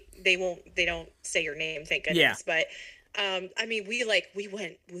state, they don't say your name, thank goodness. Yeah. But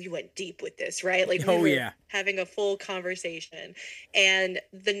we went deep with this, right? Like, having a full conversation. And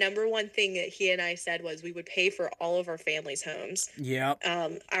the number one thing that he and I said was we would pay for all of our family's homes. Yep.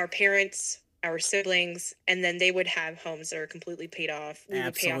 Our parents, our siblings, and then they would have homes that are completely paid off. We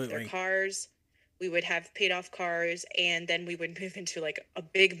would pay off their cars. We would have paid off cars, and then we would move into like a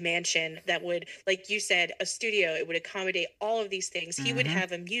big mansion that would, like you said, a studio. It would accommodate all of these things. He would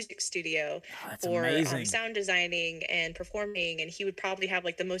have a music studio for sound designing and performing, and he would probably have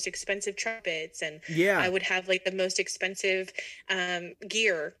like the most expensive trumpets, and I would have like the most expensive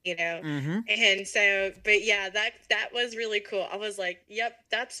gear, And so, but yeah, that was really cool. I was like, yep,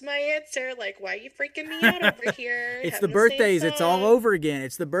 that's my answer. Like, why are you freaking me out over here? It's the birthdays. It's all over again.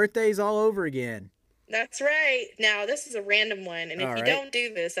 It's the birthdays all over again. That's right. Now, this is a random one, and if you don't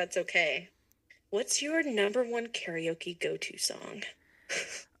do this, that's okay. What's your number one karaoke go-to song?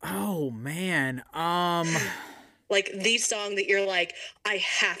 Oh, man. Like, the song that you're like, I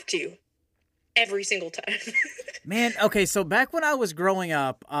have to, every single time. Man, okay, so back when I was growing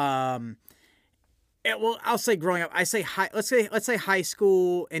up, I'll say growing up, let's say high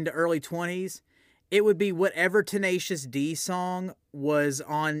school into early 20s, it would be whatever Tenacious D song was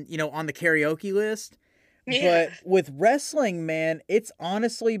on, on the karaoke list. Yeah. But with wrestling, man, it's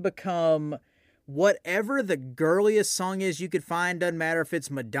honestly become whatever the girliest song is you could find. Doesn't matter if it's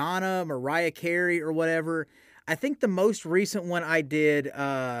Madonna, Mariah Carey, or whatever. I think the most recent one I did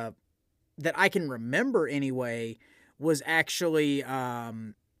that I can remember anyway was actually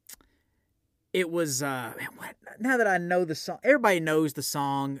it was now that I know the song, everybody knows the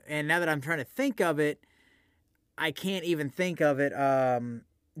song, and now that I'm trying to think of it, I can't even think of it.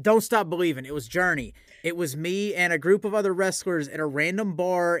 Don't Stop Believing. It was Journey. It was me and a group of other wrestlers at a random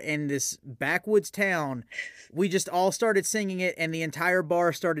bar in this backwoods town. We just all started singing it, and the entire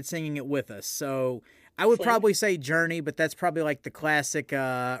bar started singing it with us. So I would probably say Journey, but that's probably like the classic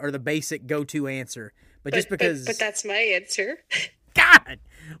or the basic go-to answer. But just because... But that's my answer. God!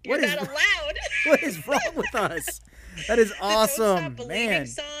 You're not allowed. What is wrong with us? That is awesome, the Don't Stop Believing man.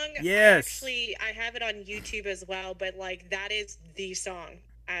 Song. Yes. Actually, I have it on YouTube as well, but like that is the song.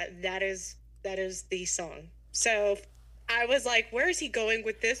 That is the song. So I was like, where is he going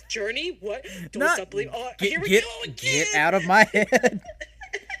with this? Journey? What? Don't Stop Believing. Oh, here we go again. Get out of my head.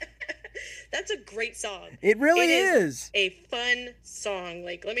 That's a great song. It really is a fun song.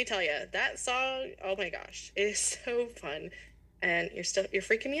 Like, let me tell you, that song, oh my gosh, it is so fun. And you're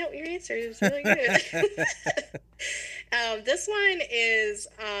freaking me out with your answer. It's really good. This one is,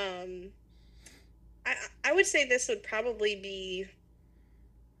 I would say this would probably be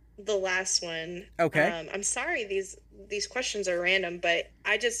the last one. Okay. I'm sorry these questions are random, but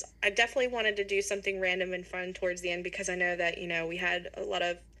I definitely wanted to do something random and fun towards the end, because I know that, we had a lot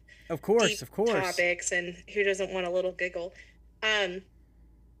of Of course, deep of course. topics, and who doesn't want a little giggle?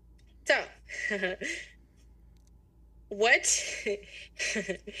 So, what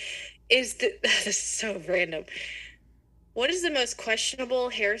is the? This is so random. What is the most questionable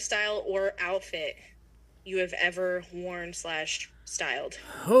hairstyle or outfit you have ever worn / styled?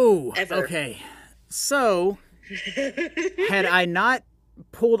 Oh, Ever. okay. So, had I not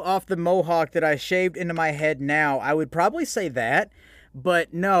pulled off the mohawk that I shaved into my head now, I would probably say that.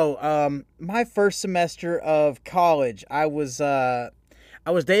 But no, my first semester of college, I was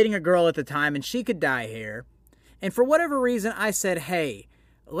dating a girl at the time, and she could dye hair. And for whatever reason, I said, hey,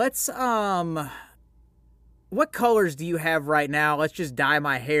 let's, what colors do you have right now? Let's just dye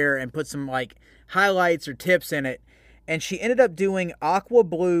my hair and put some, like, highlights or tips in it. And she ended up doing aqua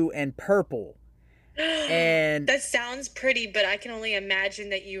blue and purple. And that sounds pretty, but I can only imagine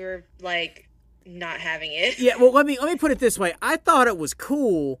that you were, like, not having it. Yeah, well, let me put it this way. I thought it was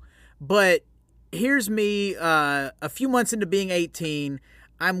cool, but here's me a few months into being 18.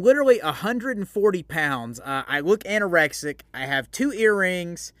 I'm literally 140 pounds. I look anorexic. I have 2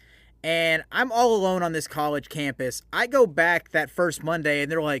 earrings, and I'm all alone on this college campus. I go back that first Monday,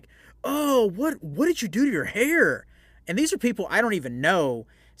 and they're like, oh, what did you do to your hair? And these are people I don't even know.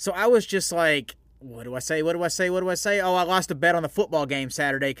 So I was just like, what do I say? Oh, I lost a bet on the football game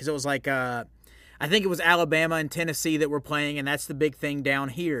Saturday because it was like, I think it was Alabama and Tennessee that were playing, and that's the big thing down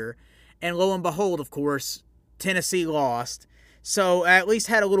here. And lo and behold, of course, Tennessee lost. So I at least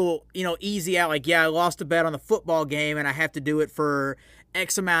had a little, easy out. Like, yeah, I lost a bet on the football game, and I have to do it for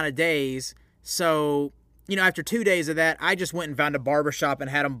X amount of days. So, after 2 days of that, I just went and found a barbershop and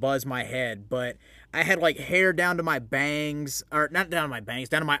had them buzz my head. But I had, like, hair down to my bangs, or not down to my bangs,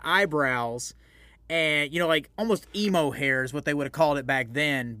 down to my eyebrows. And, like, almost emo hair is what they would have called it back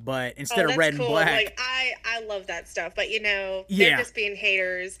then, but instead of red and black. Like, I love that stuff, but, they're Yeah. just being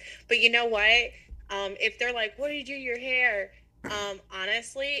haters. But you know what? If they're like, what did you do to your hair?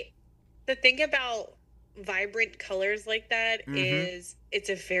 Honestly, the thing about vibrant colors like that is it's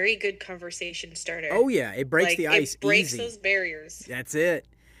a very good conversation starter. Oh, yeah. It breaks the ice It breaks easy. those barriers. That's it.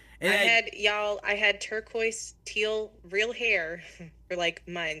 And I had turquoise teal real hair for, like,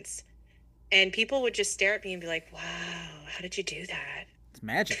 months. And people would just stare at me and be like, wow, how did you do that? It's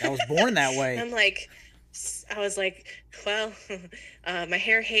magic. I was born that way. I was like, well, my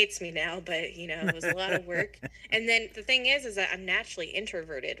hair hates me now, but, it was a lot of work. And then the thing is that I'm naturally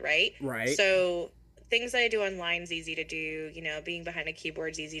introverted, right? Right. So things that I do online is easy to do. Being behind a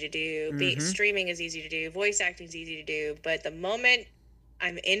keyboard is easy to do. Streaming is easy to do. Voice acting is easy to do. But the moment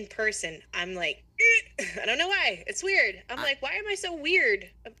I'm in person, I'm like, I don't know why. It's weird. I'm like, why am I so weird?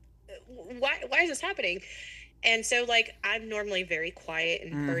 Why is this happening? And so, like, I'm normally very quiet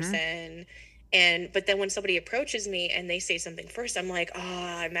in person, but then when somebody approaches me and they say something first, I'm like, oh,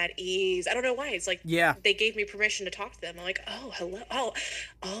 I'm at ease. I don't know why. It's like, yeah, they gave me permission to talk to them. I'm like, oh, hello.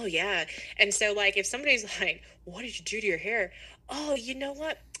 Oh yeah. And so, like, if somebody's like, what did you do to your hair? Oh, you know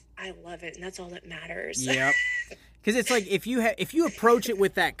what? I love it, and that's all that matters. Yep. Because it's like, if you approach it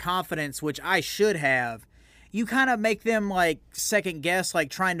with that confidence, which I should have, you kind of make them, like, second guess, like,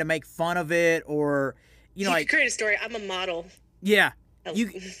 trying to make fun of it, or, like, create a story. I'm a model. Yeah.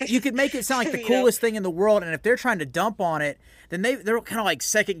 You could make it sound like the coolest thing in the world, and if they're trying to dump on it, then they're kind of like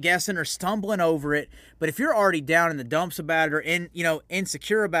second guessing or stumbling over it. But if you're already down in the dumps about it, or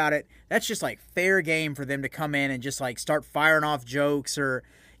insecure about it, that's just like fair game for them to come in and just like start firing off jokes or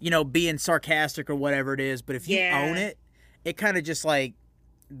being sarcastic or whatever it is. But if you own it, it kind of just like,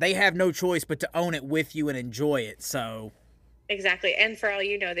 they have no choice but to own it with you and enjoy it. So exactly. And for all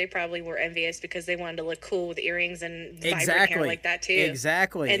you know, they probably were envious because they wanted to look cool with earrings and vibrant hair like that too.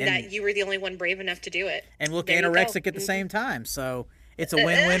 Exactly. And that you were the only one brave enough to do it. And look anorexic at the same time. So it's a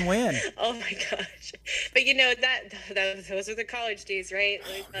win-win-win. Oh my gosh. But those are the college days, right?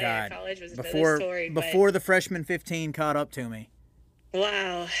 God. College was another story. Before the freshman 15 caught up to me.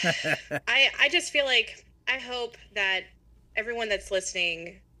 Wow. I just feel like, I hope that everyone that's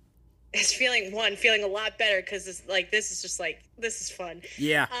listening is feeling a lot better, because this is fun.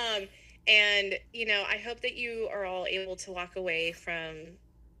 Yeah. And I hope that you are all able to walk away from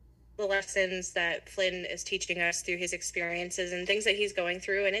the lessons that Flynn is teaching us through his experiences and things that he's going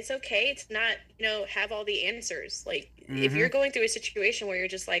through. And it's okay to not have all the answers. Like, if you're going through a situation where you're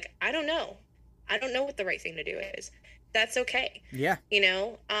just like, I don't know what the right thing to do is, that's okay. Yeah.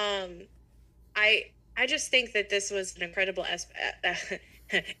 I just think that this was an incredible edit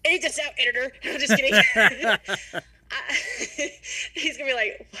this out, editor. I'm just kidding. He's gonna be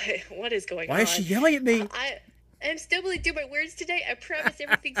like, what is going on? Why is she yelling at me? I'm still able to do my words today. I promise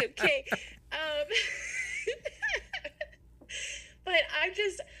everything's okay. But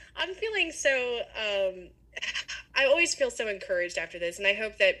I'm feeling so, I always feel so encouraged after this, and I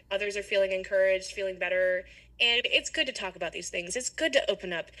hope that others are feeling encouraged, feeling better. And it's good to talk about these things. It's good to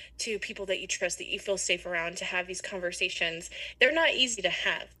open up to people that you trust, that you feel safe around, to have these conversations. They're not easy to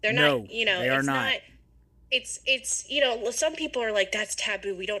have. They're No, not, you know, they are it's not. not, it's, you know, some people are like, that's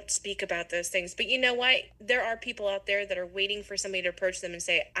taboo. We don't speak about those things. But you know what? There are people out there that are waiting for somebody to approach them and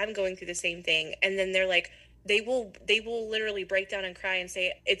say, I'm going through the same thing. And then they're like, they will literally break down and cry and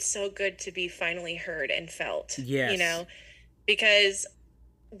say, it's so good to be finally heard and felt, you Yes. know, because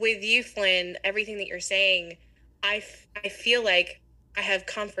with you, Flynn, everything that you're saying, I feel like I have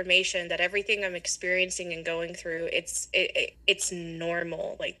confirmation that everything I'm experiencing and going through, it's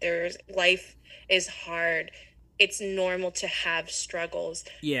normal. Like, there's life is hard. It's normal to have struggles,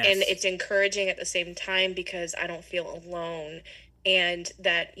 and Yes. it's encouraging at the same time because I don't feel alone, and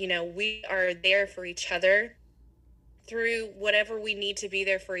that, you know, we are there for each other through whatever we need to be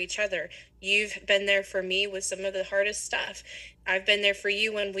there for each other. You've been there for me with some of the hardest stuff. I've been there for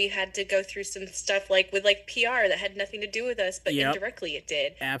you when we had to go through some stuff like with like PR that had nothing to do with us, but Yep. indirectly it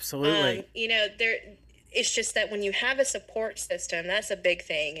did. Absolutely. You know, there it's just that when you have a support system, that's a big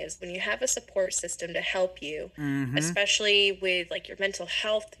thing, is when you have a support system to help you, Mm-hmm. especially with like your mental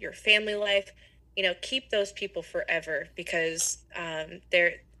health, your family life, you know, keep those people forever, because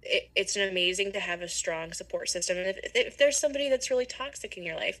it's amazing to have a strong support system. And if there's somebody that's really toxic in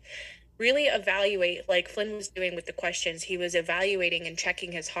your life, really evaluate, like Flynn was doing with the questions. He was evaluating and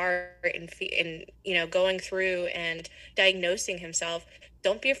checking his heart, and you know, going through and diagnosing himself.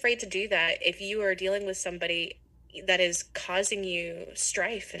 Don't be afraid to do that if you are dealing with somebody that is causing you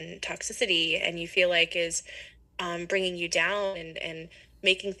strife and toxicity, and you feel like is bringing you down and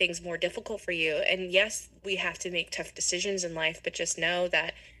making things more difficult for you. And yes, we have to make tough decisions in life, but just know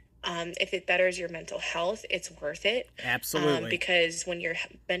that if it betters your mental health, it's worth it. Absolutely. Because when your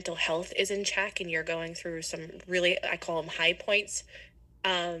mental health is in check and you're going through some really, I call them high points,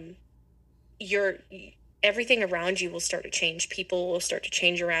 um, your everything around you will start to change. People will start to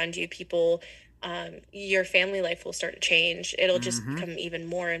change around you. People, your family life will start to change. It'll just Mm-hmm. become even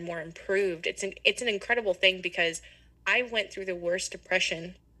more and more improved. It's an incredible thing, because I went through the worst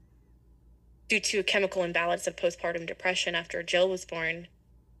depression due to a chemical imbalance of postpartum depression after Jill was born.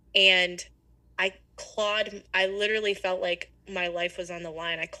 And I literally felt like my life was on the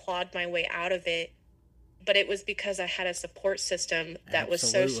line. I clawed my way out of it, but it was because I had a support system that was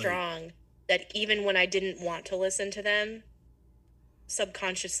so Absolutely. strong that even when I didn't want to listen to them,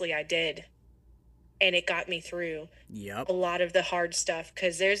 subconsciously I did. And it got me through Yep. a lot of the hard stuff,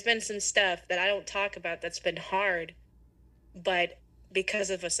 because there's been some stuff that I don't talk about that's been hard, but because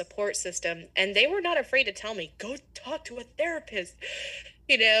of a support system, and they were not afraid to tell me, go talk to a therapist,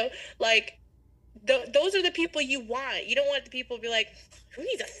 you know, like those are the people you want. You don't want the people to be like, who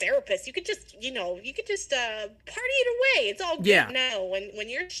needs a therapist? You could just, you know, you could just party it away. It's all good. Yeah. No, when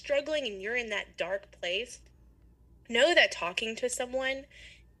you're struggling and you're in that dark place, know that talking to someone,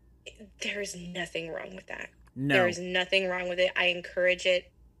 there is nothing wrong with that. There No. is nothing wrong with it. I encourage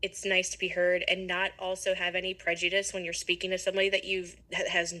it. It's nice to be heard, and not also have any prejudice when you're speaking to somebody that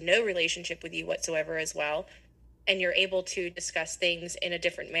has no relationship with you whatsoever as well, and you're able to discuss things in a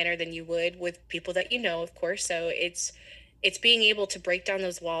different manner than you would with people that you know, of course. So it's being able to break down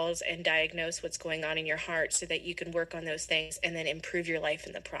those walls and diagnose what's going on in your heart so that you can work on those things and then improve your life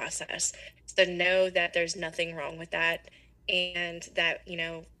in the process. So know that there's nothing wrong with that, and that, you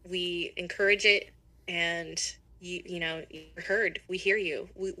know, we encourage it, and you know, you're heard. We hear you.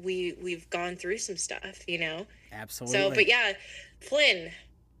 We've gone through some stuff, you know. So, Absolutely. but yeah, Flynn,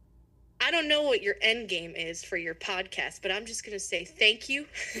 I don't know what your end game is for your podcast, but I'm just going to say thank you.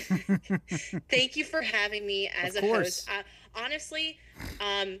 Thank you for having me as Of a host. course. Honestly,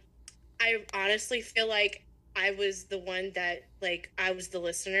 I honestly feel like I was the one that, like, I was the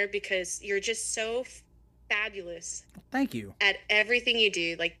listener, because you're just so fabulous Thank you. at everything you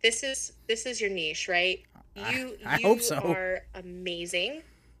do. Like, this is your niche, right? I, You I hope so. are amazing.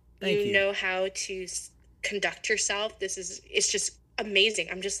 Thank you. Know how to conduct yourself. It's just amazing.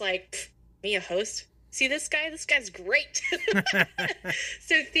 I'm just like, me a host? See this guy? This guy's great.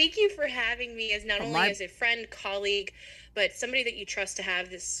 So thank you for having me as not only as a friend, colleague, but somebody that you trust to have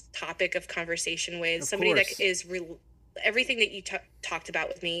this topic of conversation with. Of Somebody that course. is everything that you talked about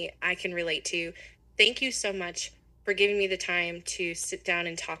with me, I can relate to. Thank you so much for giving me the time to sit down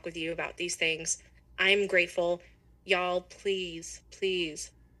and talk with you about these things. I'm grateful. Y'all, please,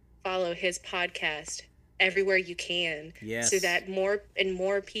 please follow his podcast everywhere you can, Yes. so that more and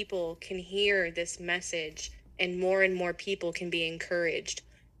more people can hear this message, and more people can be encouraged,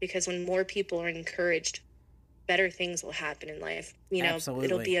 because when more people are encouraged, better things will happen in life. Absolutely.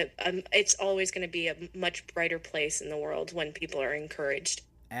 It'll be it's always going to be a much brighter place in the world when people are encouraged.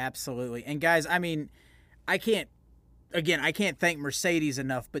 Absolutely. And guys, I mean, I can't thank Mercedes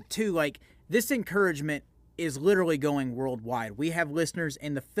enough, but too, like, this encouragement is literally going worldwide. We have listeners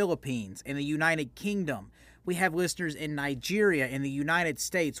in the Philippines, in the United Kingdom. We have listeners in Nigeria, in the United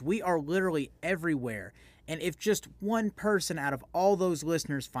States. We are literally everywhere. And if just one person out of all those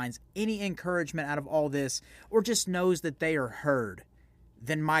listeners finds any encouragement out of all this, or just knows that they are heard,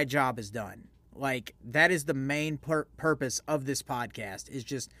 then my job is done. Like, that is the main purpose of this podcast, is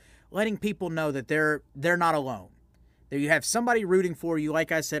just letting people know that they're not alone. That you have somebody rooting for you,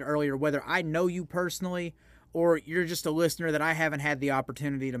 like I said earlier, whether I know you personally or you're just a listener that I haven't had the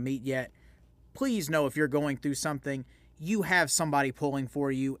opportunity to meet yet. Please know if you're going through something, you have somebody pulling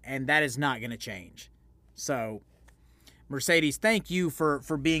for you, and that is not going to change. So, Mercedes, thank you for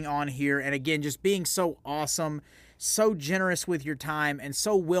being on here, and again, just being so awesome, so generous with your time, and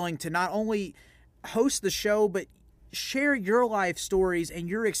so willing to not only host the show, but share your life stories and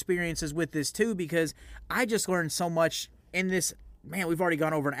your experiences with this too, because I just learned so much in this. Man, we've already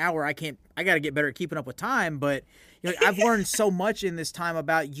gone over an hour. I got to get better at keeping up with time, but I've learned so much in this time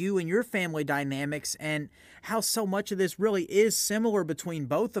about you and your family dynamics and how so much of this really is similar between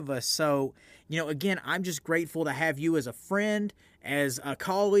both of us. So, again, I'm just grateful to have you as a friend, as a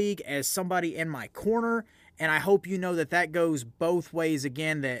colleague, as somebody in my corner, and I hope you know that goes both ways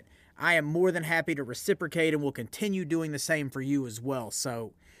again, that I am more than happy to reciprocate and will continue doing the same for you as well.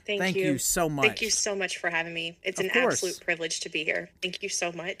 So, Thank you so much. Thank you so much for having me. It's an absolute privilege to be here. Thank you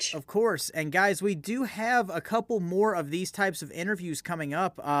so much. Of course. And guys, we do have a couple more of these types of interviews coming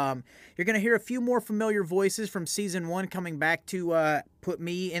up. You're going to hear a few more familiar voices from season 1 coming back to put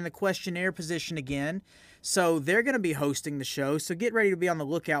me in the questionnaire position again. So they're going to be hosting the show. So get ready to be on the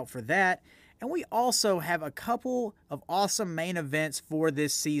lookout for that. And we also have a couple of awesome main events for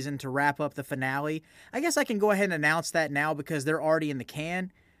this season to wrap up the finale. I guess I can go ahead and announce that now because they're already in the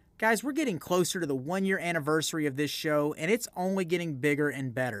can. Guys, we're getting closer to the 1-year anniversary of this show, and it's only getting bigger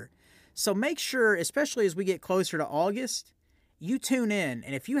and better. So make sure, especially as we get closer to August, you tune in.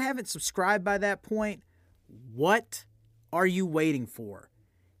 And if you haven't subscribed by that point, what are you waiting for?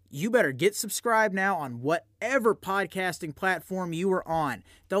 You better get subscribed now on whatever podcasting platform you are on.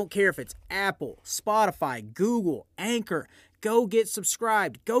 Don't care if it's Apple, Spotify, Google, Anchor. Go get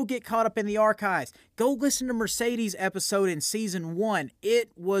subscribed. Go get caught up in the archives. Go listen to Mercedes' episode in season 1.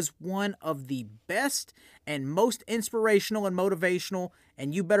 It was one of the best and most inspirational and motivational,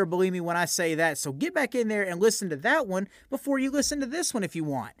 and you better believe me when I say that. So get back in there and listen to that one before you listen to this one if you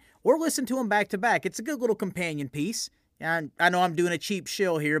want. Or listen to them back to back. It's a good little companion piece. And I know I'm doing a cheap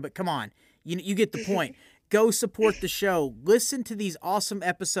shill here, but come on. You get the point. Go support the show. Listen to these awesome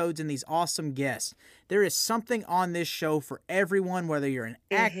episodes and these awesome guests. There is something on this show for everyone, whether you're an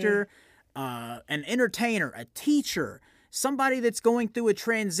actor, an entertainer, a teacher, somebody that's going through a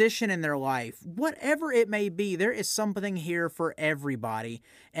transition in their life, whatever it may be, there is something here for everybody.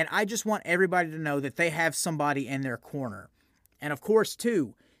 And I just want everybody to know that they have somebody in their corner. And of course,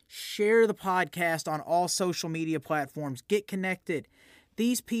 too, share the podcast on all social media platforms. Get connected.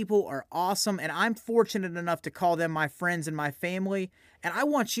 These people are awesome, and I'm fortunate enough to call them my friends and my family, and I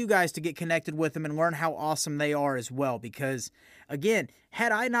want you guys to get connected with them and learn how awesome they are as well, because, again,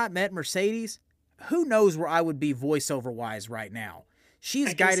 had I not met Mercedes, who knows where I would be voiceover-wise right now.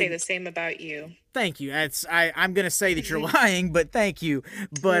 I can say the same about you. Thank you. I'm going to say that you're lying, but thank you.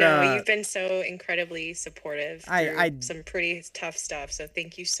 But no, you've been so incredibly supportive through some pretty tough stuff, so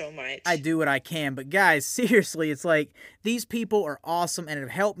thank you so much. I do what I can. But guys, seriously, it's like these people are awesome and have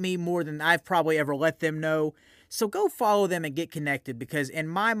helped me more than I've probably ever let them know. So go follow them and get connected because in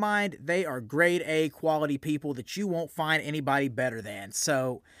my mind, they are grade A quality people that you won't find anybody better than.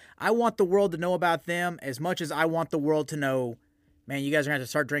 So I want the world to know about them as much as I want the world to know, man, you guys are going to have to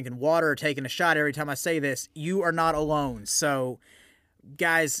start drinking water or taking a shot every time I say this. You are not alone. So,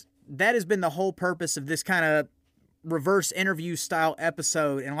 guys, that has been the whole purpose of this kind of reverse interview style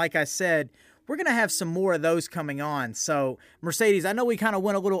episode. And like I said, we're going to have some more of those coming on. So, Mercedes, I know we kind of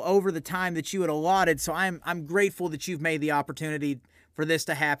went a little over the time that you had allotted, so I'm grateful that you've made the opportunity for this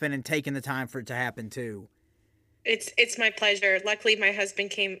to happen and taken the time for it to happen too. It's my pleasure. Luckily, my husband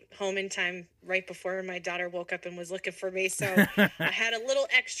came home in time right before my daughter woke up and was looking for me, so I had a little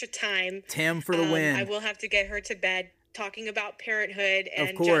extra time. Tim for the win. I will have to get her to bed talking about parenthood and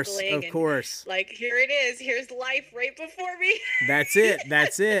of course, juggling. Of course. Like, here it is. Here's life right before me. That's it.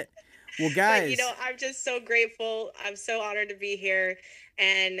 That's it. Well, guys. But, I'm just so grateful. I'm so honored to be here.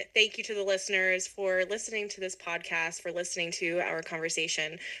 And thank you to the listeners for listening to this podcast, for listening to our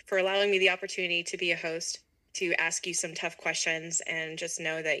conversation, for allowing me the opportunity to be a host. to ask you some tough questions, and just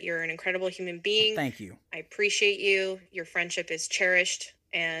know that you're an incredible human being. Thank you. I appreciate you. Your friendship is cherished,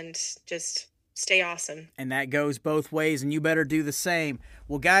 and just stay awesome. And that goes both ways, and you better do the same.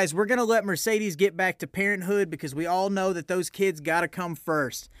 Well, guys, we're going to let Mercedes get back to parenthood because we all know that those kids got to come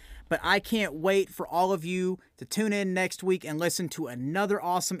first. But I can't wait for all of you to tune in next week and listen to another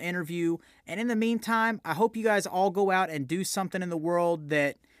awesome interview. And in the meantime, I hope you guys all go out and do something in the world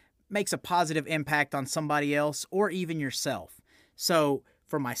that makes a positive impact on somebody else or even yourself. So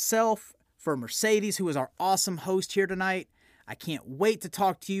for myself, for Mercedes, who is our awesome host here tonight, I can't wait to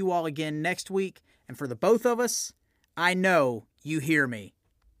talk to you all again next week. And for the both of us, I know you hear me.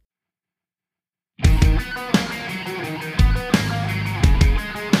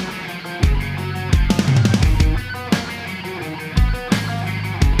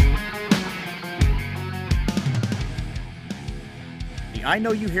 The I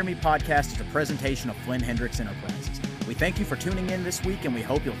Know You Hear Me podcast is a presentation of Flynn Hendricks Enterprises. We thank you for tuning in this week, and we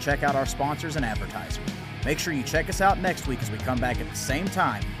hope you'll check out our sponsors and advertisers. Make sure you check us out next week as we come back at the same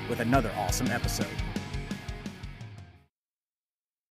time with another awesome episode.